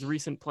on with his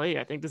recent play.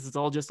 I think this is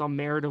all just on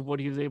merit of what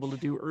he was able to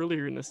do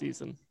earlier in the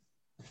season.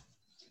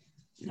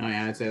 Oh,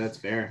 yeah, I'd say that's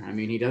fair. I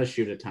mean, he does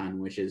shoot a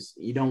ton, which is,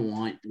 you don't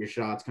want your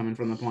shots coming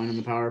from the point on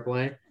the power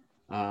play.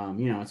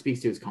 It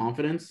speaks to his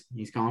confidence.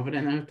 He's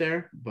confident out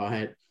there,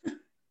 but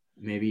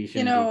maybe you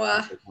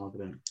shouldn't be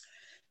confident.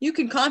 You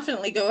can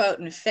confidently go out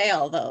and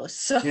fail, though.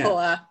 So,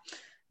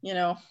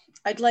 yeah.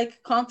 I'd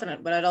like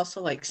confident, but I'd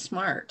also like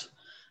smart.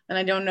 And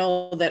I don't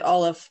know that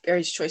all of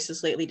Barrie's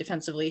choices lately,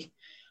 defensively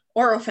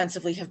or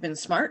offensively, have been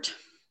smart.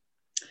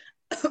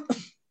 I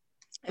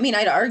mean,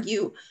 I'd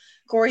argue,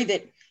 Corey,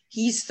 that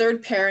he's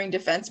third pairing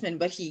defenseman,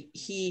 but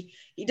he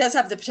does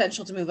have the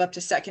potential to move up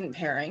to second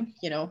pairing,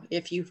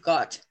 if you've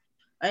got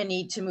a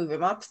need to move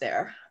him up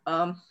there.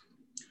 I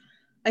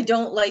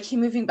don't like him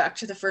moving back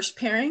to the first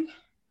pairing.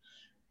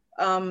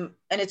 And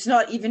it's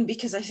not even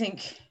because I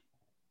think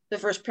the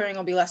first pairing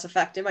will be less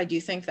effective. I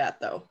do think that,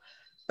 though.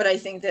 But I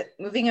think that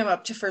moving him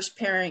up to first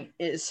pairing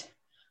is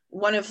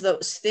one of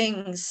those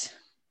things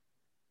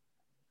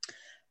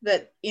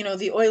that,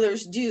 the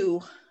Oilers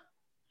do.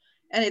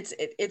 And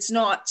it's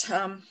not,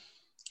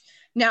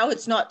 now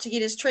it's not to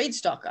get his trade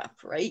stock up,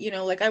 right?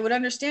 I would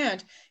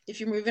understand if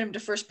you're moving him to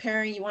first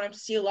pairing, you want him to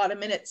see a lot of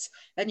minutes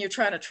and you're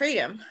trying to trade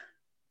him,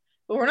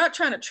 but we're not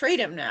trying to trade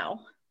him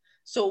now.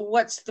 So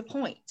what's the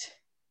point?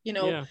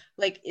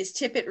 Is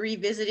Tippett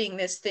revisiting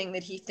this thing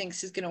that he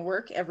thinks is going to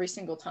work every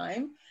single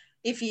time?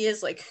 If he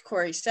is, like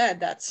Corey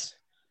said, that's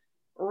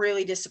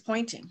really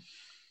disappointing.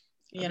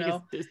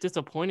 It's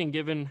disappointing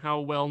given how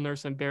well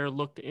Nurse and Bear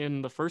looked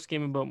in the first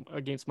game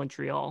against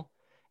Montreal.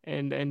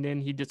 And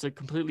then he just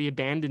completely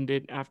abandoned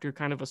it after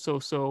kind of a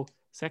so-so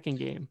second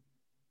game.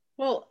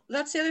 Well,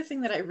 that's the other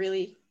thing that I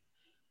really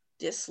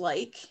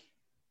dislike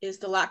is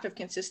the lack of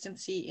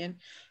consistency in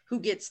who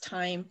gets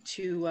time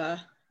to,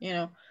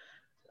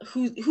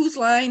 whose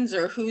lines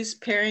or whose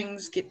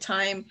pairings get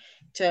time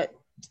to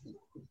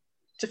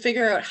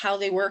figure out how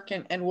they work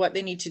and what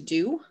they need to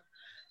do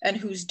and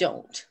whose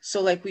don't.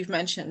 So like we've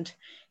mentioned,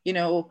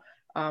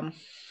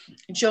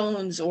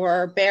 Jones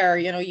or Bear,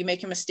 you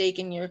make a mistake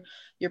and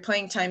your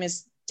playing time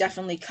is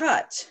definitely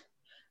cut,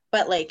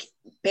 but like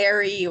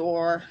Barrie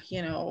or,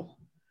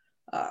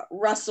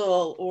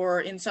 Russell,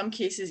 or in some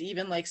cases,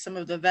 even like some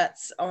of the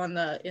vets in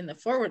the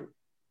forward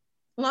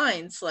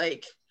lines,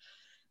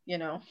 there's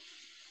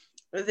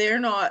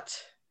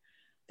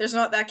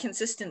not that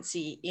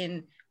consistency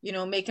in,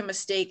 make a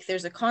mistake,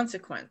 there's a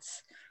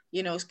consequence,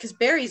 because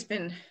Barrie's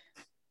been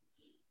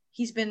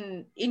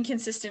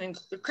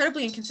inconsistent,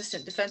 incredibly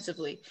inconsistent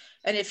defensively.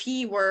 And if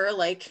he were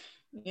like,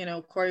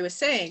 Corey was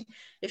saying,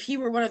 if he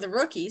were one of the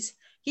rookies,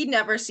 he'd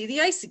never see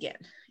the ice again,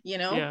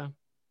 Yeah.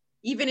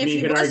 Even if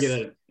you could argue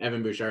that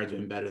Evan Bouchard's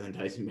been better than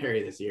Tyson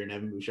Barrie this year, and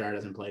Evan Bouchard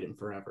hasn't played him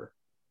forever.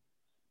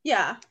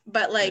 Yeah,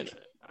 but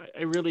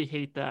I really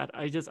hate that.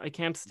 I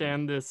can't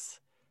stand this.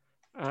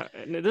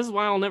 And this is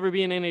why I'll never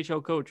be an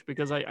NHL coach,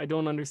 because I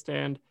don't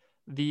understand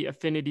the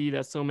affinity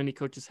that so many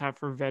coaches have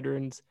for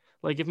veterans.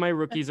 Like if my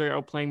rookies are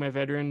outplaying my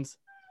veterans,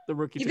 the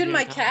rookies. Even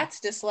my cats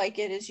dislike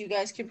it, as you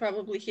guys can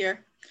probably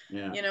hear.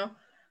 Yeah.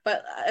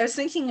 But I was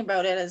thinking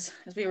about it as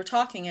we were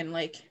talking, and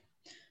like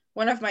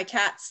one of my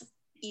cats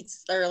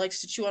eats or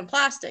likes to chew on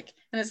plastic.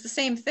 And it's the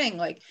same thing.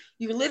 Like,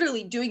 you're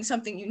literally doing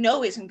something you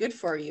know isn't good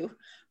for you,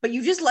 but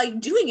you just like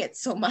doing it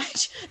so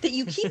much that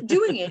you keep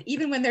doing it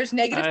even when there's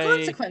negative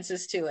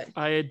consequences to it.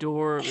 I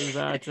adore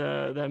that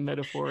that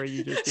metaphor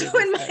you just So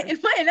gave. in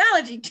my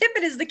analogy,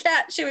 Tippett is the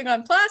cat chewing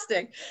on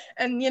plastic,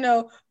 and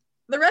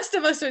the rest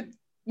of us are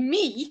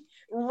me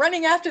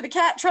running after the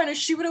cat trying to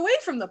shoo it away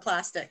from the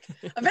plastic.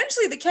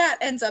 Eventually the cat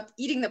ends up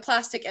eating the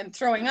plastic and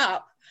throwing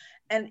up,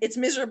 and it's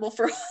miserable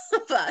for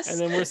all of us. And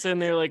then we're sitting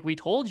there like, we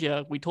told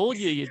you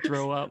you'd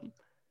throw up.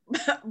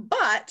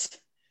 But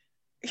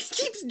he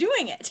keeps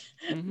doing it.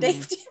 Mm-hmm.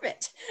 Dave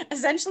Tippett,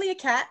 essentially a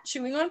cat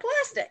chewing on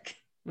plastic,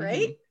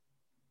 right?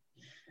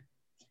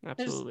 Mm-hmm.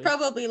 Absolutely. There's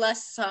probably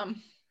less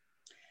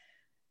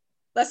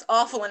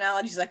awful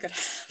analogies I could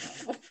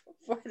have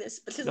for this,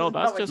 but this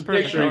that's just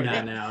perfect. Picturing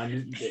that now.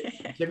 And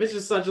Tippett's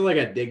just such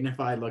a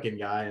dignified looking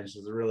guy, and it's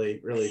just a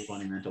really, really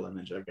funny mental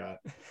image I've got.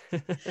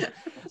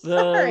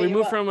 We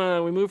move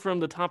from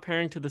the top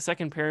pairing to the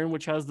second pairing,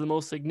 which has the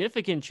most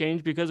significant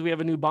change because we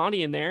have a new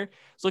body in there.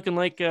 It's looking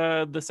like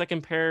the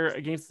second pair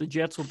against the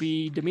Jets will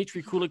be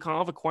Dmitry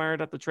Kulikov,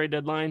 acquired at the trade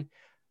deadline,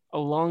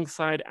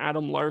 alongside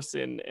Adam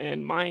Larson.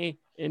 And my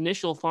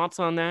initial thoughts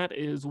on that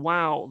is,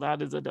 wow,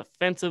 that is a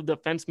defensive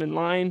defenseman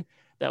line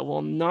that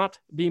will not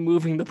be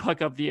moving the puck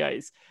up the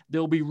ice.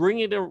 They'll be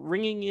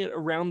ringing it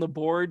around the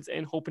boards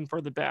and hoping for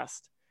the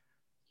best.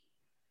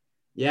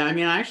 Yeah, I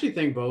mean, I actually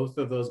think both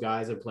of those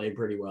guys have played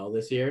pretty well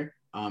this year.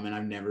 And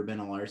I've never been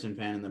a Larson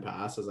fan in the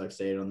past, as I've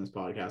stated on this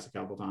podcast a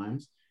couple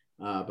times.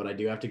 But I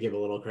do have to give a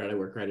little credit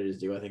where credit is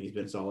due. I think he's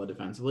been solid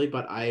defensively.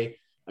 But I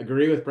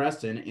agree with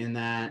Preston in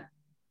that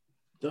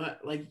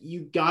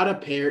you got to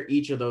pair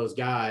each of those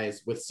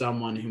guys with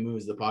someone who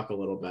moves the puck a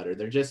little better.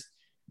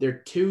 They're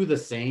two the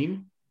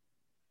same.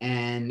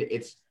 And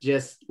it's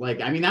just like,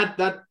 I mean,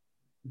 that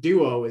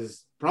duo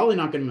is probably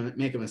not going to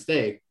make a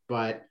mistake,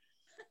 but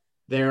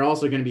they're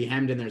also going to be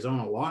hemmed in their zone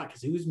a lot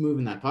because who's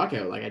moving that puck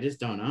out? Like, I just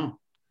don't know.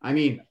 I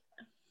mean,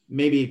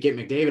 maybe get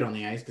McDavid on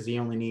the ice because he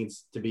only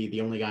needs to be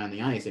the only guy on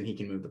the ice and he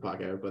can move the puck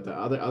out. But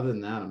other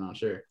than that, I'm not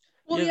sure.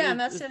 Well, yeah, and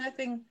that's the other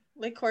thing,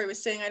 like Corey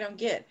was saying, I don't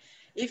get.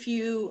 If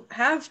you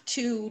have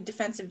two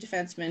defensive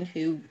defensemen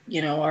who,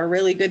 are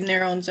really good in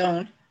their own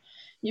zone,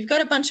 you've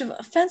got a bunch of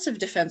offensive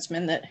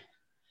defensemen that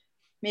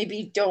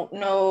maybe don't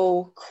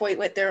know quite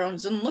what their own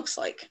zone looks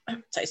like.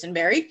 Tyson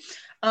Barrie.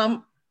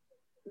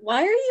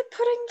 Why are you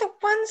putting the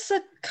ones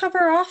that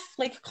cover off,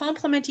 like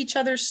complement each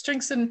other's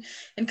strengths and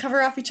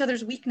cover off each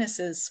other's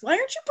weaknesses? Why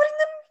aren't you putting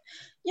them,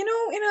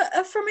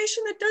 in a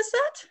formation that does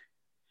that?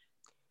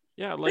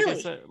 Yeah, like really?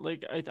 I said,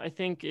 like I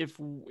think if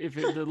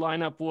the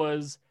lineup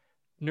was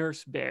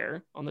Nurse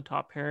Bear on the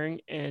top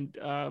pairing and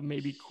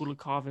maybe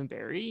Kulikov and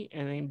Barrie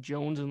and then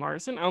Jones and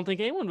Larson, I don't think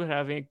anyone would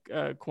have any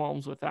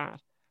qualms with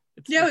that.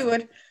 We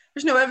would.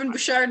 There's no Evan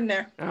Bouchard in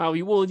there. Oh,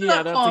 well,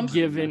 yeah, that's a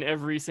given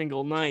every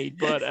single night.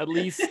 But at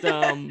least,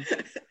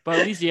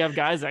 you have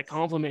guys that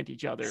complement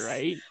each other,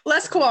 right?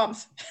 Less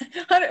qualms.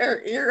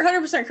 You're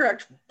 100%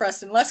 correct,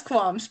 Preston. Less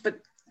qualms,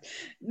 but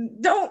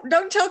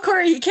don't tell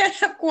Corey he can't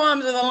have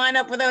qualms with a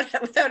lineup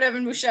without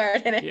Evan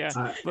Bouchard in it.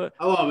 Yeah, but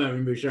I love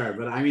Evan Bouchard,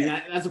 but I mean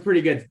that's a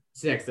pretty good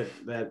six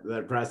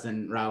that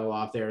Preston rattled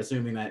off there,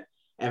 assuming that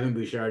Evan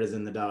Bouchard is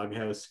in the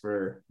doghouse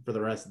for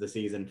the rest of the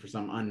season for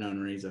some unknown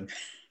reason.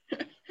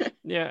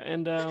 Yeah,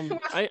 and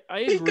I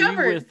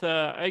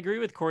agree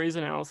with Corey's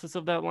analysis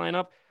of that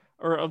lineup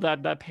or of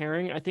that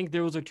pairing. I think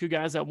those are two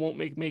guys that won't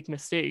make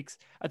mistakes.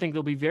 I think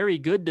they'll be very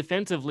good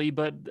defensively,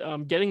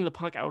 but getting the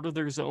puck out of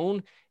their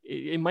zone,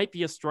 it might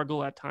be a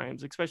struggle at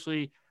times,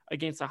 especially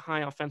against a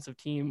high offensive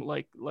team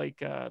like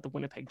the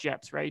Winnipeg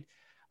Jets, right?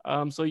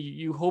 So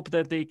you hope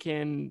that they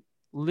can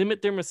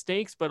limit their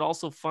mistakes, but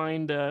also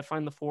find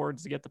the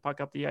forwards to get the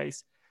puck up the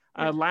ice.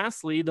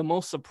 Lastly, the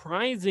most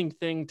surprising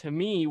thing to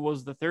me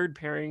was the third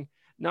pairing,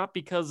 not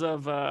because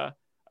of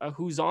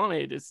who's on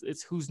it,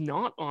 it's who's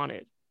not on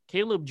it.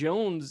 Caleb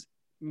Jones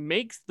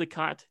makes the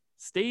cut,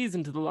 stays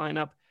into the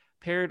lineup,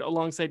 paired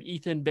alongside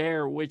Ethan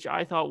Bear, which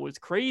I thought was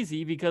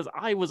crazy because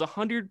I was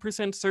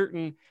 100%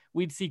 certain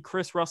we'd see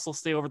Chris Russell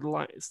stay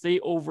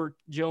over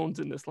Jones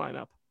in this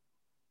lineup.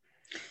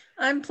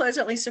 I'm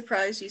pleasantly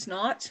surprised he's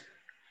not,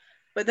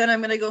 but then I'm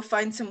going to go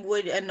find some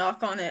wood and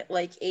knock on it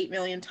like 8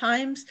 million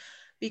times.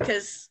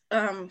 Because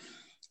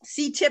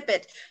see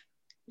Tippett,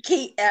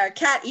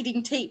 cat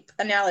eating tape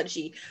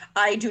analogy.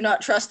 I do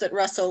not trust that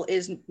Russell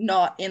is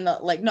not back in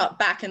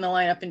the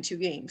lineup in 2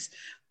 games.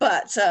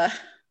 But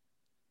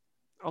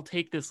I'll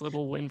take this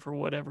little win for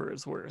whatever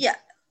it's worth. Yeah,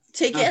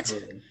 take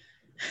Absolutely. it.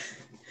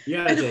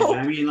 Yeah,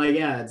 I mean, like,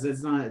 yeah,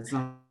 it's not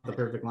the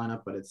perfect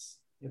lineup, but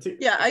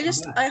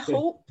I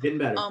hope getting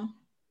better.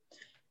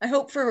 I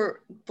hope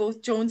for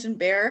both Jones and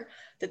Bear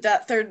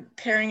that third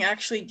pairing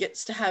actually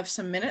gets to have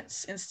some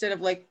minutes instead of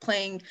like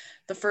playing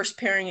the first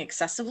pairing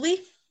excessively.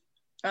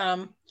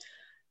 And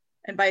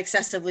by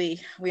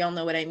excessively, we all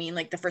know what I mean.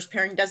 Like the first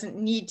pairing doesn't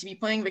need to be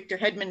playing Victor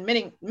Hedman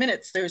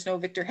minutes. There's no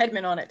Victor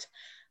Hedman on it,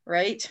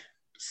 right?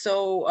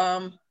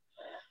 So,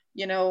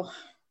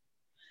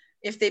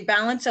 if they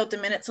balance out the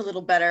minutes a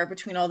little better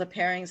between all the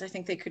pairings, I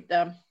think they could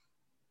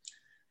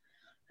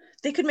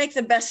make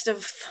the best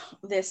of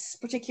this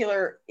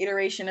particular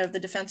iteration of the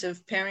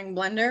defensive pairing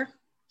blender.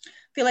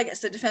 I feel like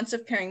it's the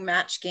defensive pairing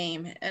match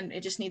game, and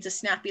it just needs a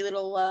snappy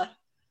little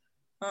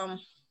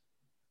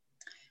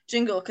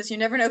jingle, because you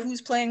never know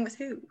who's playing with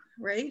who,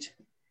 right?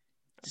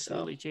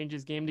 Absolutely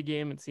changes game to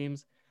game, it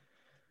seems.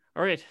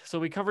 All right, so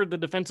we covered the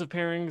defensive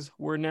pairings.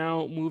 We're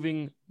now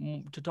moving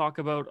to talk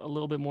about a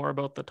little bit more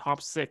about the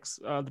top six.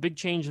 The big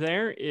change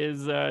there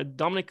is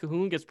Dominic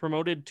Kahun gets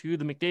promoted to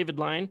the McDavid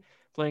line,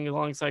 playing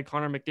alongside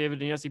Connor McDavid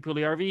and Jesse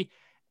Puljujarvi,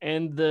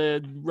 and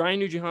the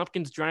Ryan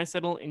Nugent-Hopkins,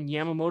 Draisaitl, and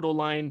Yamamoto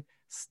line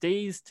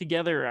stays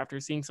together after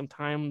seeing some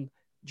time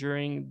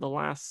during the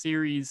last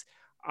series.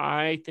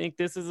 I think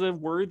this is a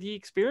worthy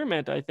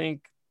experiment. I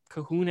think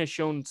Kahun has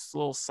shown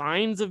little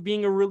signs of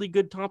being a really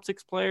good top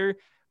six player,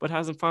 but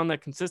hasn't found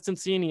that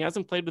consistency, and he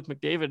hasn't played with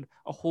McDavid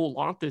a whole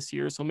lot this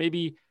year. So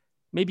maybe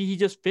he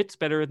just fits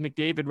better with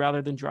McDavid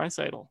rather than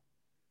Draisaitl.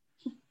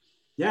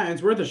 Yeah,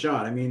 it's worth a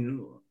shot. I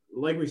mean,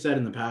 like we've said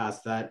in the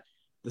past, that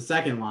the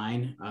second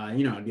line,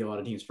 it'd be a lot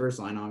of teams' first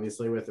line,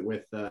 obviously, with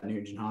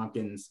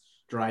Nugent-Hopkins,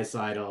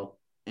 Draisaitl,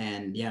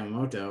 and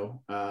Yamamoto.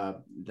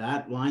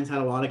 That line's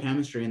had a lot of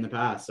chemistry in the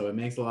past, so it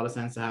makes a lot of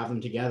sense to have them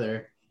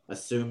together,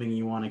 assuming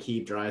you want to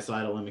keep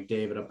Draisaitl and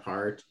McDavid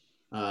apart.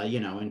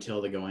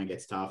 Until the going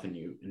gets tough and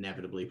you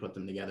inevitably put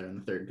them together in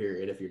the third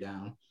period if you're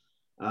down.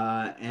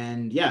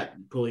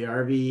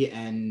 Puljujarvi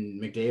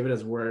and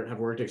McDavid have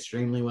worked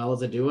extremely well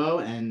as a duo,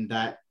 and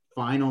that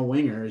final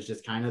winger is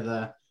just kind of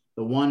the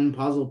one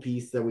puzzle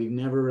piece that we've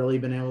never really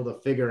been able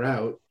to figure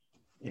out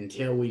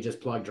until we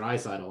just plug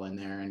Draisaitl in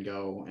there and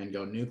go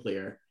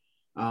nuclear.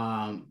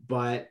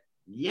 But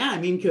yeah, I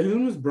mean,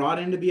 Kahun was brought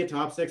in to be a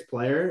top six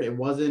player. It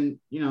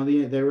wasn't, he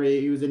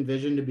was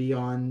envisioned to be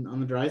on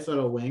the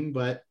Draisaitl wing,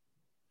 but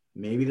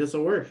maybe this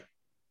will work.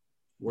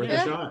 Worth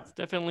a shot. It's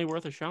definitely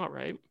worth a shot,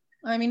 right?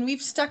 I mean,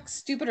 we've stuck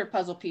stupider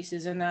puzzle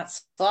pieces in that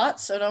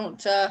slot, so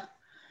don't.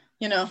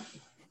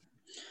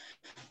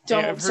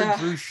 I've heard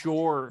Drew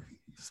Shore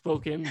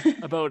spoken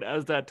about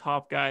as that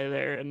top guy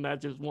there, and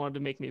that just wanted to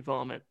make me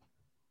vomit.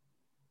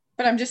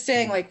 But I'm just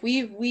saying, like,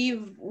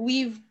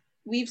 we've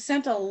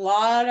sent a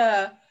lot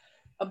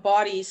of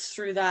bodies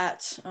through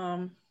that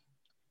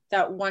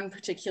that one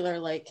particular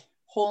like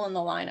hole in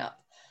the lineup.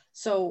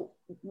 So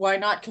why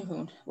not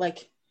Kahun?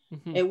 Like,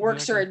 it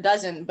works or it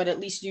doesn't, but at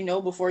least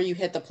before you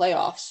hit the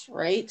playoffs,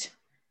 right?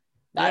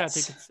 I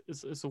think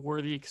it's a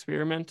worthy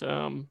experiment.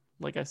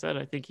 Like I said,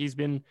 I think he's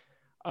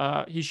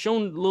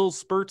shown little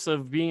spurts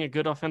of being a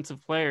good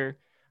offensive player.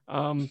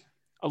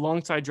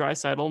 Alongside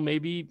Draisaitl,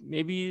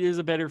 maybe there's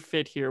a better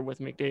fit here with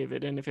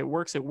McDavid, and if it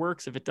works, it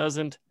works. If it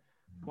doesn't,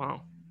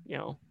 wow,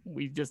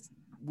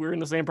 we're in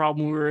the same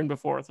problem we were in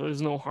before, so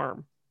there's no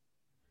harm.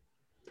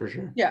 For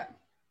sure. Yeah,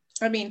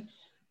 I mean,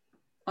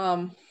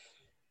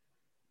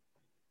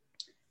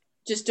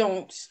 just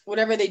don't,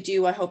 whatever they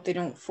do, I hope they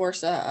don't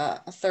force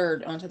a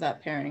third onto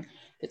that pairing.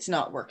 It's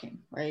not working,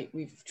 right?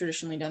 We've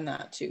traditionally done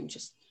that too.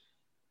 Just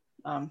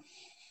hang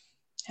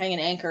an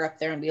anchor up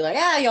there and be like,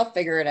 you'll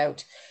figure it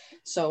out.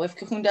 So if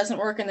Kahun doesn't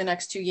work in the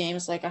next two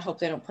games, like, I hope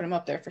they don't put him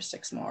up there for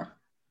six more.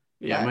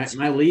 Yeah,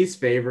 my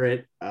least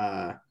favorite,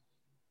 I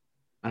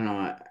don't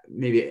know,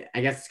 maybe,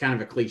 I guess it's kind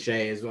of a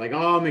cliche, is like,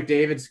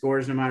 McDavid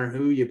scores no matter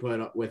who you put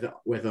up with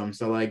him.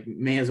 So, like,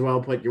 may as well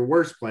put your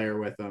worst player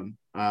with him.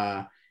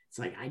 It's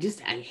like, I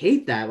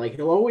hate that. Like,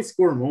 he'll always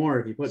score more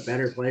if you put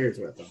better players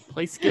with him.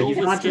 Play skill. He's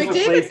not just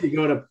a place you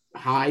go to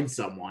hide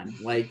someone.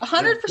 Like,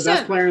 100%. The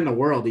best player in the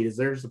world. He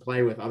deserves to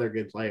play with other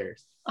good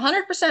players.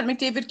 100%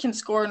 McDavid can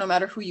score no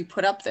matter who you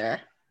put up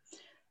there.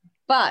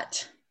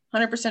 But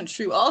 100%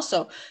 true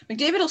also,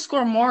 McDavid will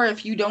score more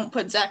if you don't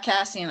put Zach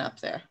Kassian up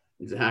there.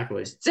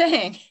 Exactly. Just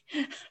saying.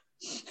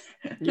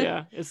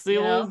 Yeah, it's the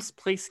old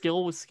play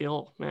skill with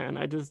skill, man.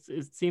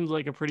 It seems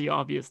like a pretty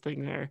obvious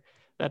thing there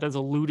that has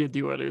eluded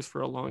the Oilers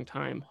for a long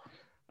time.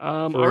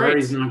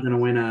 Ferrari's not going to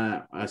win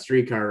a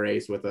streetcar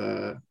race with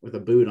a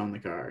boot on the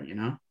car,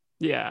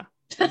 Yeah,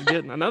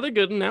 good. Another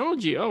good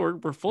analogy. Oh,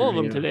 we're full of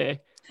them today.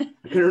 I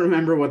couldn't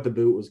remember what the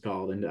boot was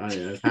called, and I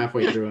was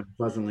halfway through and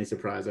pleasantly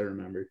surprised I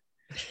remembered.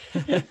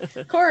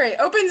 Corey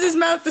opens his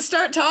mouth to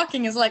start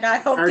talking. Is like, I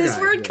hope this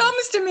word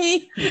comes to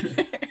me.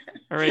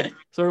 All right,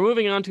 so we're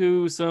moving on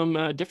to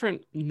some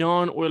different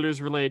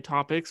non-Oilers related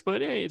topics,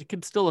 but it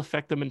could still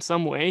affect them in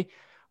some way.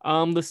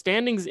 The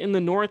standings in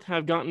the North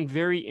have gotten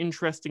very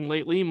interesting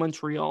lately.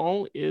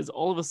 Montreal is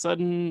all of a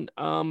sudden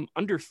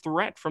under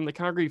threat from the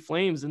Calgary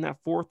Flames in that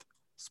fourth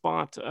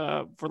spot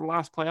for the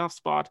last playoff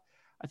spot.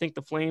 I think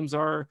the Flames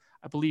are,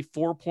 I believe,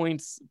 4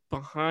 points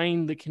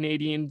behind the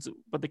Canadiens,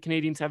 but the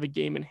Canadiens have a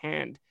game in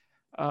hand.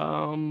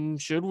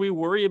 Should we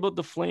worry about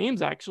the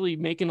Flames actually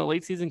making a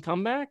late season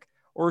comeback?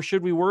 Or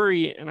should we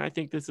worry, and I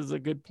think this is a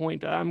good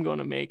point I'm going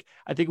to make,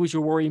 I think we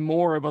should worry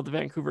more about the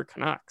Vancouver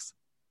Canucks.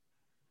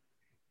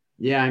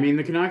 Yeah, I mean,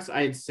 the Canucks,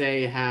 I'd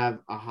say, have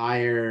a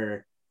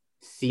higher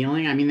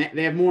ceiling. I mean,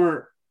 they have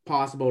more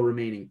possible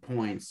remaining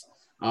points.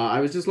 I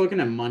was just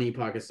looking at Money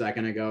Puck a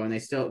second ago, and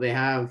they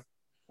have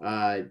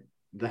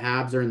the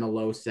Habs are in the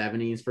low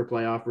 70s for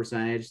playoff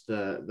percentage.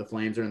 The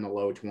Flames are in the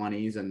low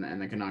 20s,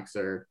 and the Canucks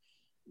are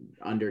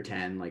under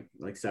 10, like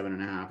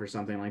 7.5 or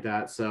something like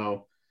that.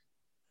 So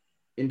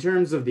in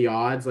terms of the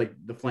odds, like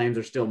the Flames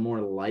are still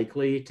more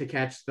likely to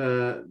catch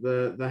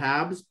the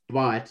Habs,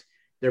 but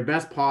their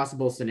best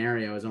possible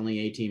scenario is only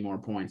 18 more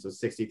points, so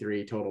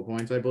 63 total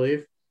points, I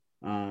believe.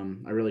 I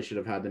really should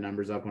have had the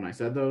numbers up when I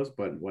said those,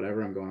 but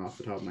whatever, I'm going off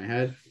the top of my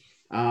head.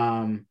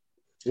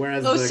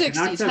 Whereas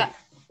the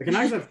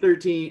Canucks have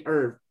 13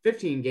 or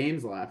 15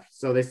 games left,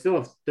 so they still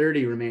have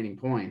 30 remaining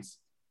points.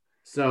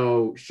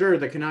 So sure,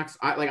 the Canucks,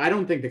 I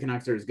don't think the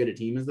Canucks are as good a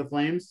team as the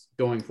Flames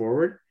going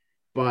forward,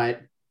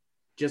 but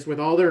just with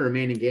all their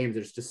remaining games,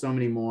 there's just so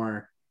many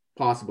more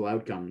possible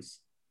outcomes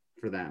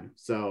for them.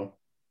 So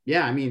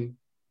yeah, I mean,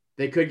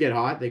 they could get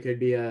hot. They could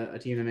be a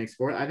team that makes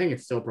fourth. I think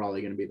it's still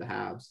probably going to be the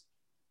Habs.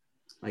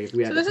 Like if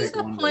we had so to this pick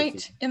is the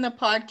point in the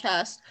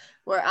podcast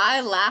where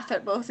I laugh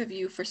at both of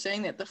you for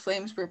saying that the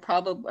Flames were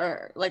probably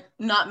like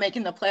not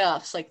making the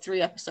playoffs like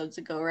 3 episodes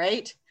ago,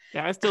 right?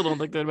 Yeah, I still don't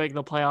think they're making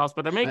the playoffs,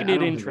 but they're making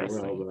it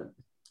interesting. Will,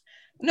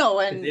 no,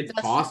 and it's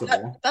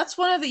possible. That's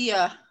one of the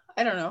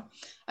I don't know.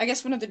 I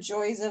guess one of the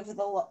joys of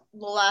the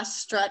last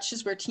stretch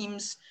is where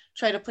teams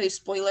try to play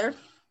spoiler.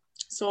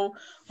 So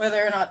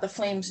whether or not the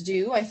Flames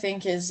do, I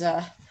think is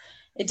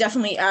it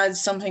definitely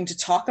adds something to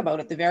talk about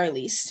at the very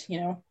least.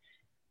 We're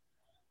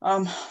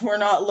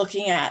not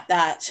looking at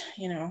that,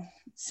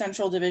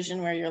 Central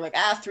Division where you're like,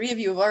 3 of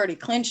you have already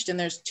clinched, and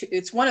there's two.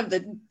 It's one of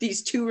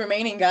these 2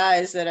 remaining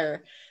guys that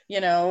are,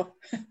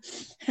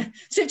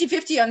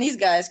 50-50 on these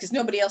guys because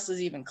nobody else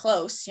is even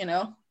close.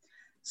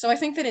 So I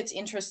think that it's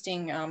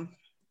interesting.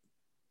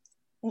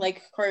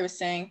 Like Corey was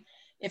saying,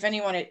 if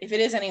it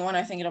is anyone,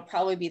 I think it'll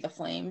probably be the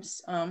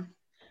Flames.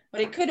 But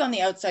it could, on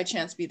the outside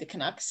chance, be the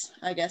Canucks,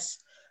 I guess.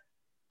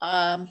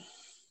 For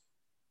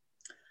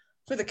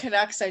the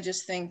Canucks, I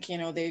just think,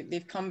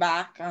 they've come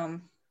back.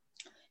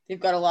 They've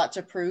got a lot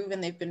to prove,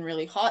 and they've been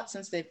really hot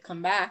since they've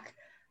come back.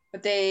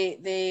 But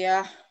they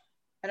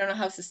I don't know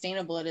how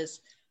sustainable it is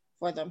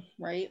for them,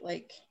 right?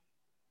 Like,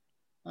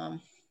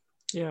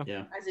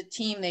 yeah. As a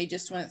team, they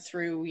just went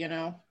through,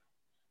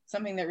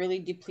 something that really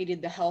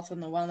depleted the health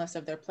and the wellness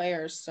of their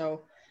players.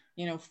 So,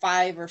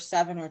 5 or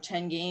 7 or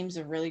 10 games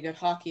of really good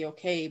hockey,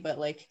 okay, but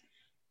like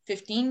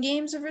 15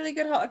 games of really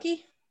good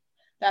hockey,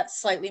 that's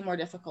slightly more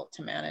difficult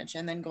to manage.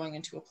 And then going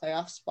into a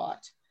playoff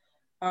spot.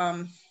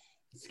 The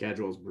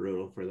schedule's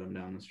brutal for them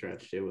down the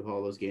stretch too, with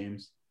all those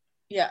games.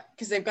 Yeah,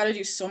 because they've got to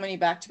do so many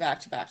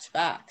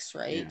back-to-backs,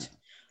 right? Yeah.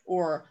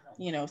 Or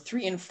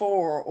 3 and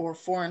 4 or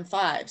 4 and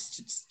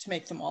 5s to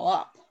make them all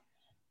up.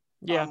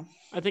 Yeah,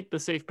 I think the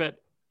safe bet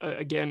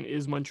again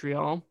is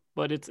Montreal,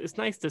 but it's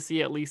nice to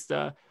see at least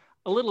a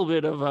little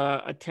bit of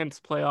a tense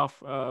playoff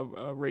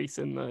race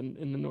in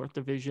the North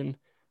Division.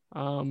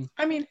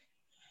 I mean,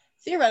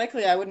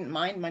 theoretically, I wouldn't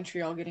mind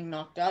Montreal getting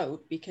knocked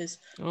out because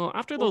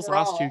after those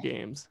last 2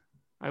 games,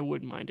 I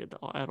wouldn't mind it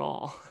at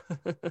all.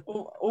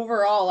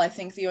 Overall, I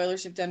think the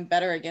Oilers have done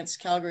better against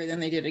Calgary than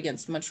they did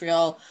against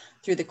Montreal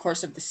through the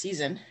course of the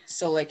season.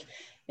 So, like,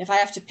 if I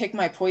have to pick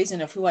my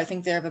poison of who I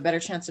think they have a better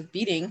chance of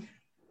beating,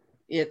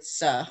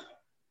 it's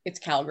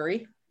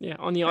Calgary. Yeah,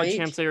 on the odd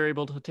chance they are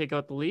able to take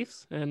out the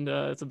Leafs, and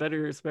it's a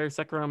better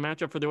second round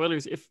matchup for the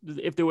Oilers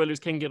if the Oilers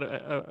can get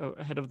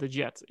ahead of the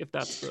Jets, if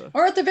that's the.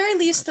 Or at the very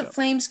least, matchup. The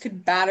Flames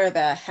could batter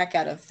the heck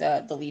out of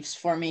the Leafs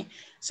for me,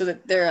 so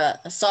that they're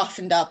a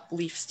softened up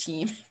Leafs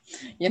team,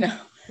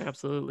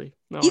 Absolutely.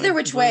 No, either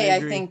which way,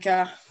 agree. I think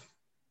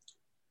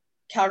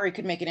Calgary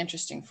could make it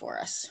interesting for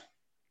us.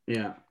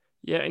 Yeah.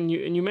 Yeah, and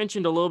you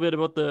mentioned a little bit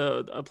about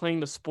the playing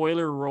the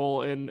spoiler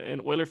role, and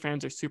Oiler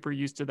fans are super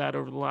used to that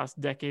over the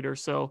last decade or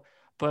so.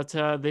 But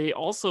they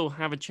also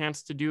have a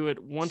chance to do it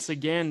once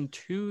again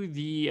to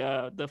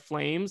the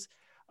Flames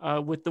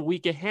with the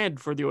week ahead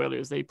for the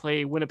Oilers. They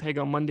play Winnipeg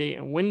on Monday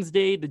and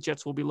Wednesday. The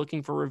Jets will be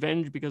looking for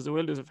revenge because the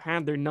Oilers have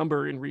had their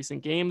number in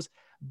recent games.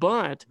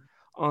 But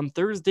on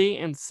Thursday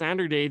and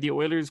Saturday, the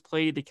Oilers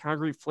play the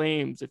Calgary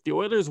Flames. If the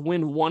Oilers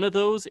win one of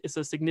those, it's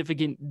a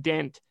significant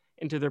dent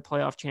into their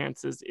playoff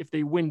chances. If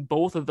they win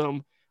both of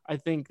them, I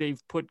think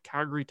they've put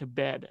Calgary to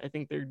bed. I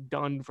think they're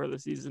done for the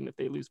season if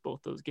they lose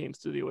both those games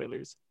to the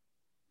Oilers.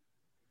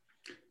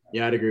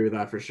 Yeah, I'd agree with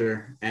that for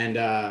sure. And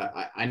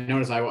I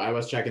noticed I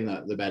was checking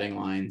the betting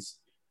lines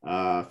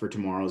for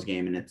tomorrow's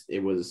game, and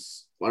it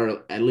was,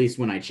 or at least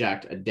when I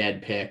checked, a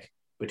dead pick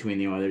between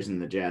the Oilers and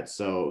the Jets.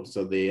 So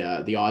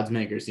the odds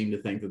makers seem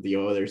to think that the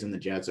Oilers and the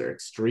Jets are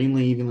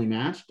extremely evenly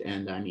matched.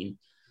 And I mean,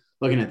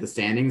 looking at the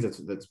standings,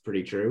 that's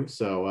pretty true.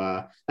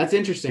 So that's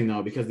interesting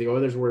though, because the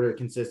Oilers were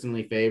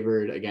consistently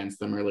favored against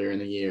them earlier in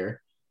the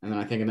year, and then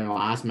I think in their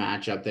last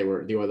matchup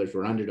the Oilers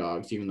were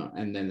underdogs,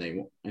 and then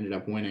they ended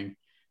up winning.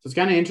 So it's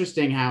kind of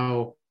interesting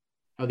how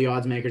the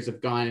odds makers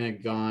have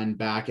gone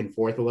back and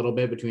forth a little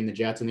bit between the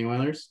Jets and the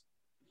Oilers.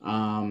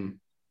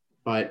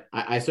 But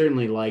I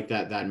certainly like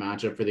that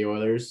matchup for the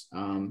Oilers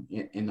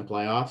in the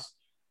playoffs.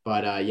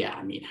 But yeah,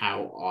 I mean,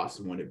 how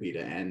awesome would it be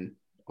to end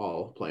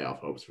all playoff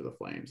hopes for the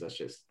Flames. That's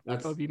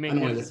would be I know the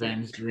magnificent.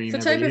 fans' dream.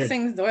 It's the every type year. of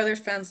thing the Oilers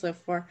fans live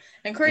for.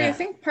 And Corey, I Yeah.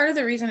 think part of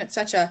the reason it's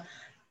such a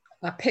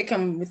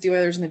pick-em with the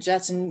Oilers and the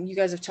Jets, and you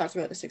guys have talked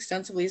about this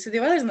extensively, so the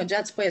Oilers and the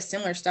Jets play a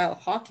similar style of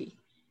hockey.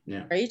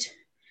 Yeah. Right?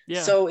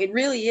 Yeah. So it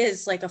really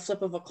is like a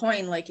flip of a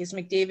coin. Like, is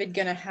McDavid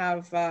going to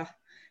have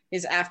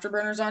his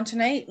afterburners on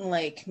tonight and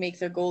like make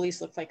their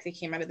goalies look like they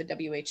came out of the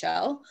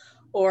WHL?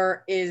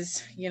 Or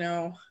is,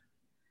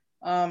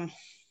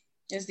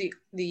 is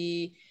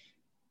the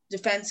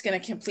defense going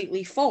to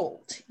completely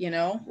fold?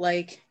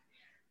 Like,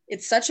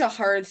 it's such a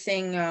hard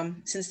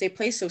thing since they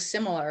play so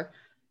similar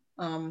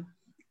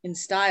in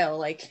style.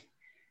 Like,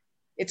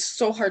 it's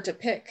so hard to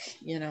pick,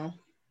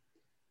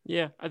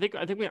 Yeah, I think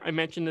I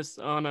mentioned this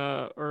on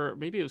or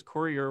maybe it was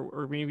Corey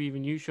or maybe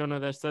even you,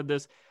 Shona, that said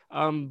this.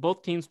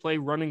 Both teams play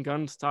run and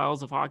gun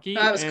styles of hockey.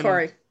 That was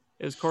Corey.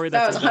 It was Corey.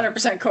 That was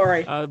 100%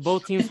 Corey.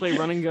 Both teams play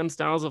run and gun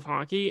styles of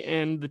hockey,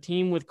 and the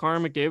team with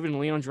Connor McDavid and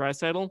Leon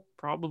Draisaitl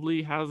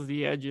probably has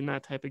the edge in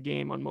that type of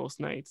game on most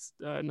nights,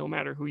 no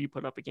matter who you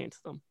put up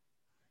against them.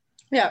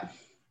 Yeah.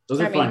 Those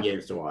are fun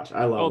games to watch.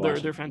 I love.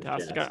 They're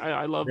fantastic.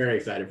 I love. Very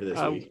excited for this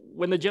week.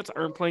 When the Jets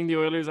aren't playing the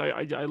Oilers,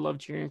 I love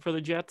cheering for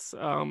the Jets.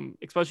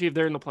 Especially if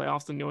they're in the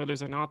playoffs and the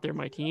Oilers are not. They're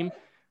my team.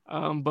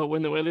 But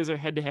when the Oilers are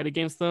head to head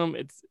against them,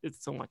 it's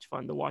so much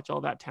fun to watch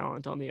all that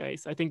talent on the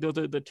ice. I think those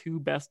are the two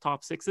best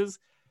top sixes.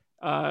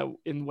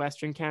 In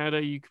Western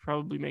Canada, you could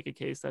probably make a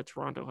case that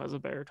Toronto has a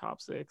better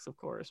top six, of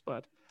course,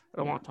 but I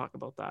don't want to talk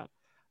about that.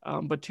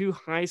 But two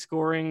high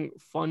scoring,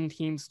 fun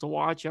teams to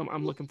watch.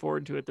 I'm looking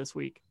forward to it this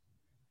week.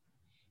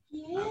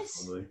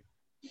 Yes.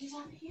 He's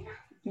up here.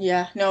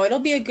 Yeah, no, it'll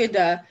be a good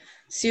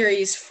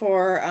series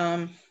for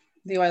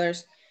the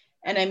Oilers.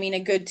 And I mean,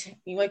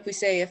 like we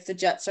say, if the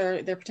Jets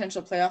are their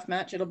potential playoff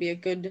match, it'll be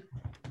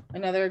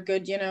another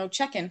good,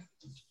 check-in.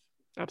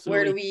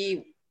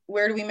 Absolutely.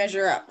 Where do we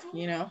measure up,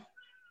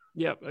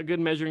 Yep, a good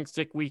measuring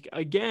stick week.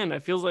 Again,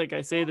 it feels like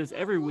I say this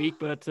every week,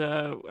 but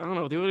I don't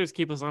know. The Oilers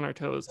keep us on our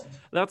toes.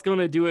 That's going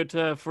to do it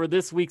for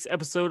this week's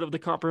episode of the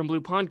Copper and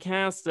Blue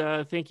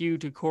podcast. Thank you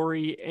to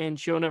Corey and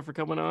Shona for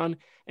coming on.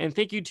 And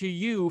thank you to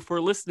you for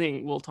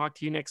listening. We'll talk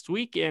to you next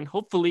week. And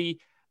hopefully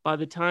by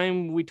the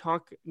time we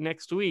talk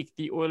next week,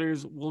 the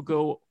Oilers will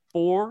go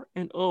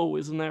 4-0.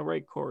 Isn't that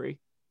right, Corey?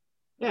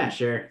 Yeah,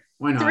 sure.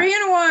 Why not?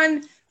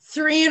 3-1.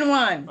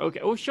 3-1. Okay.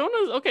 Oh,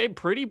 Shona's okay.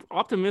 Pretty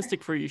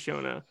optimistic for you,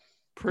 Shona.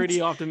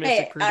 Pretty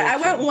optimistic. Hey, I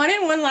went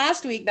 1-1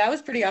 last week. That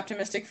was pretty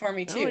optimistic for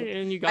me too. Oh,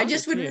 and you got I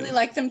just would really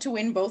like them to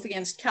win both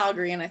against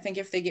Calgary, and I think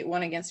if they get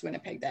one against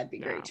Winnipeg, that'd be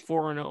great.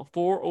 4-0.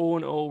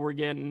 4-0. We're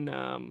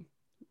getting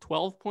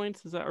 12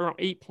 points. Is that or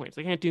 8 points?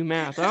 I can't do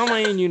math. I'm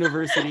in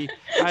university.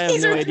 I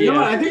have no idea.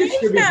 I think it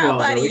should be 12.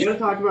 Buddy. We gotta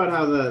talk about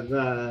how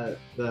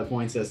the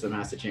point system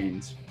has to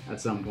change at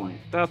some point.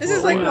 This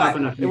is like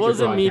what? It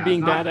wasn't me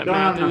being bad at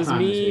math. It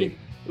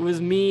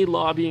was me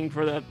lobbying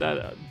for that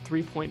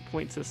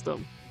 3-point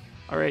system.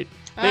 All right.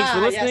 Thanks for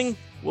listening. Yes.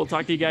 We'll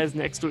talk to you guys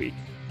next week.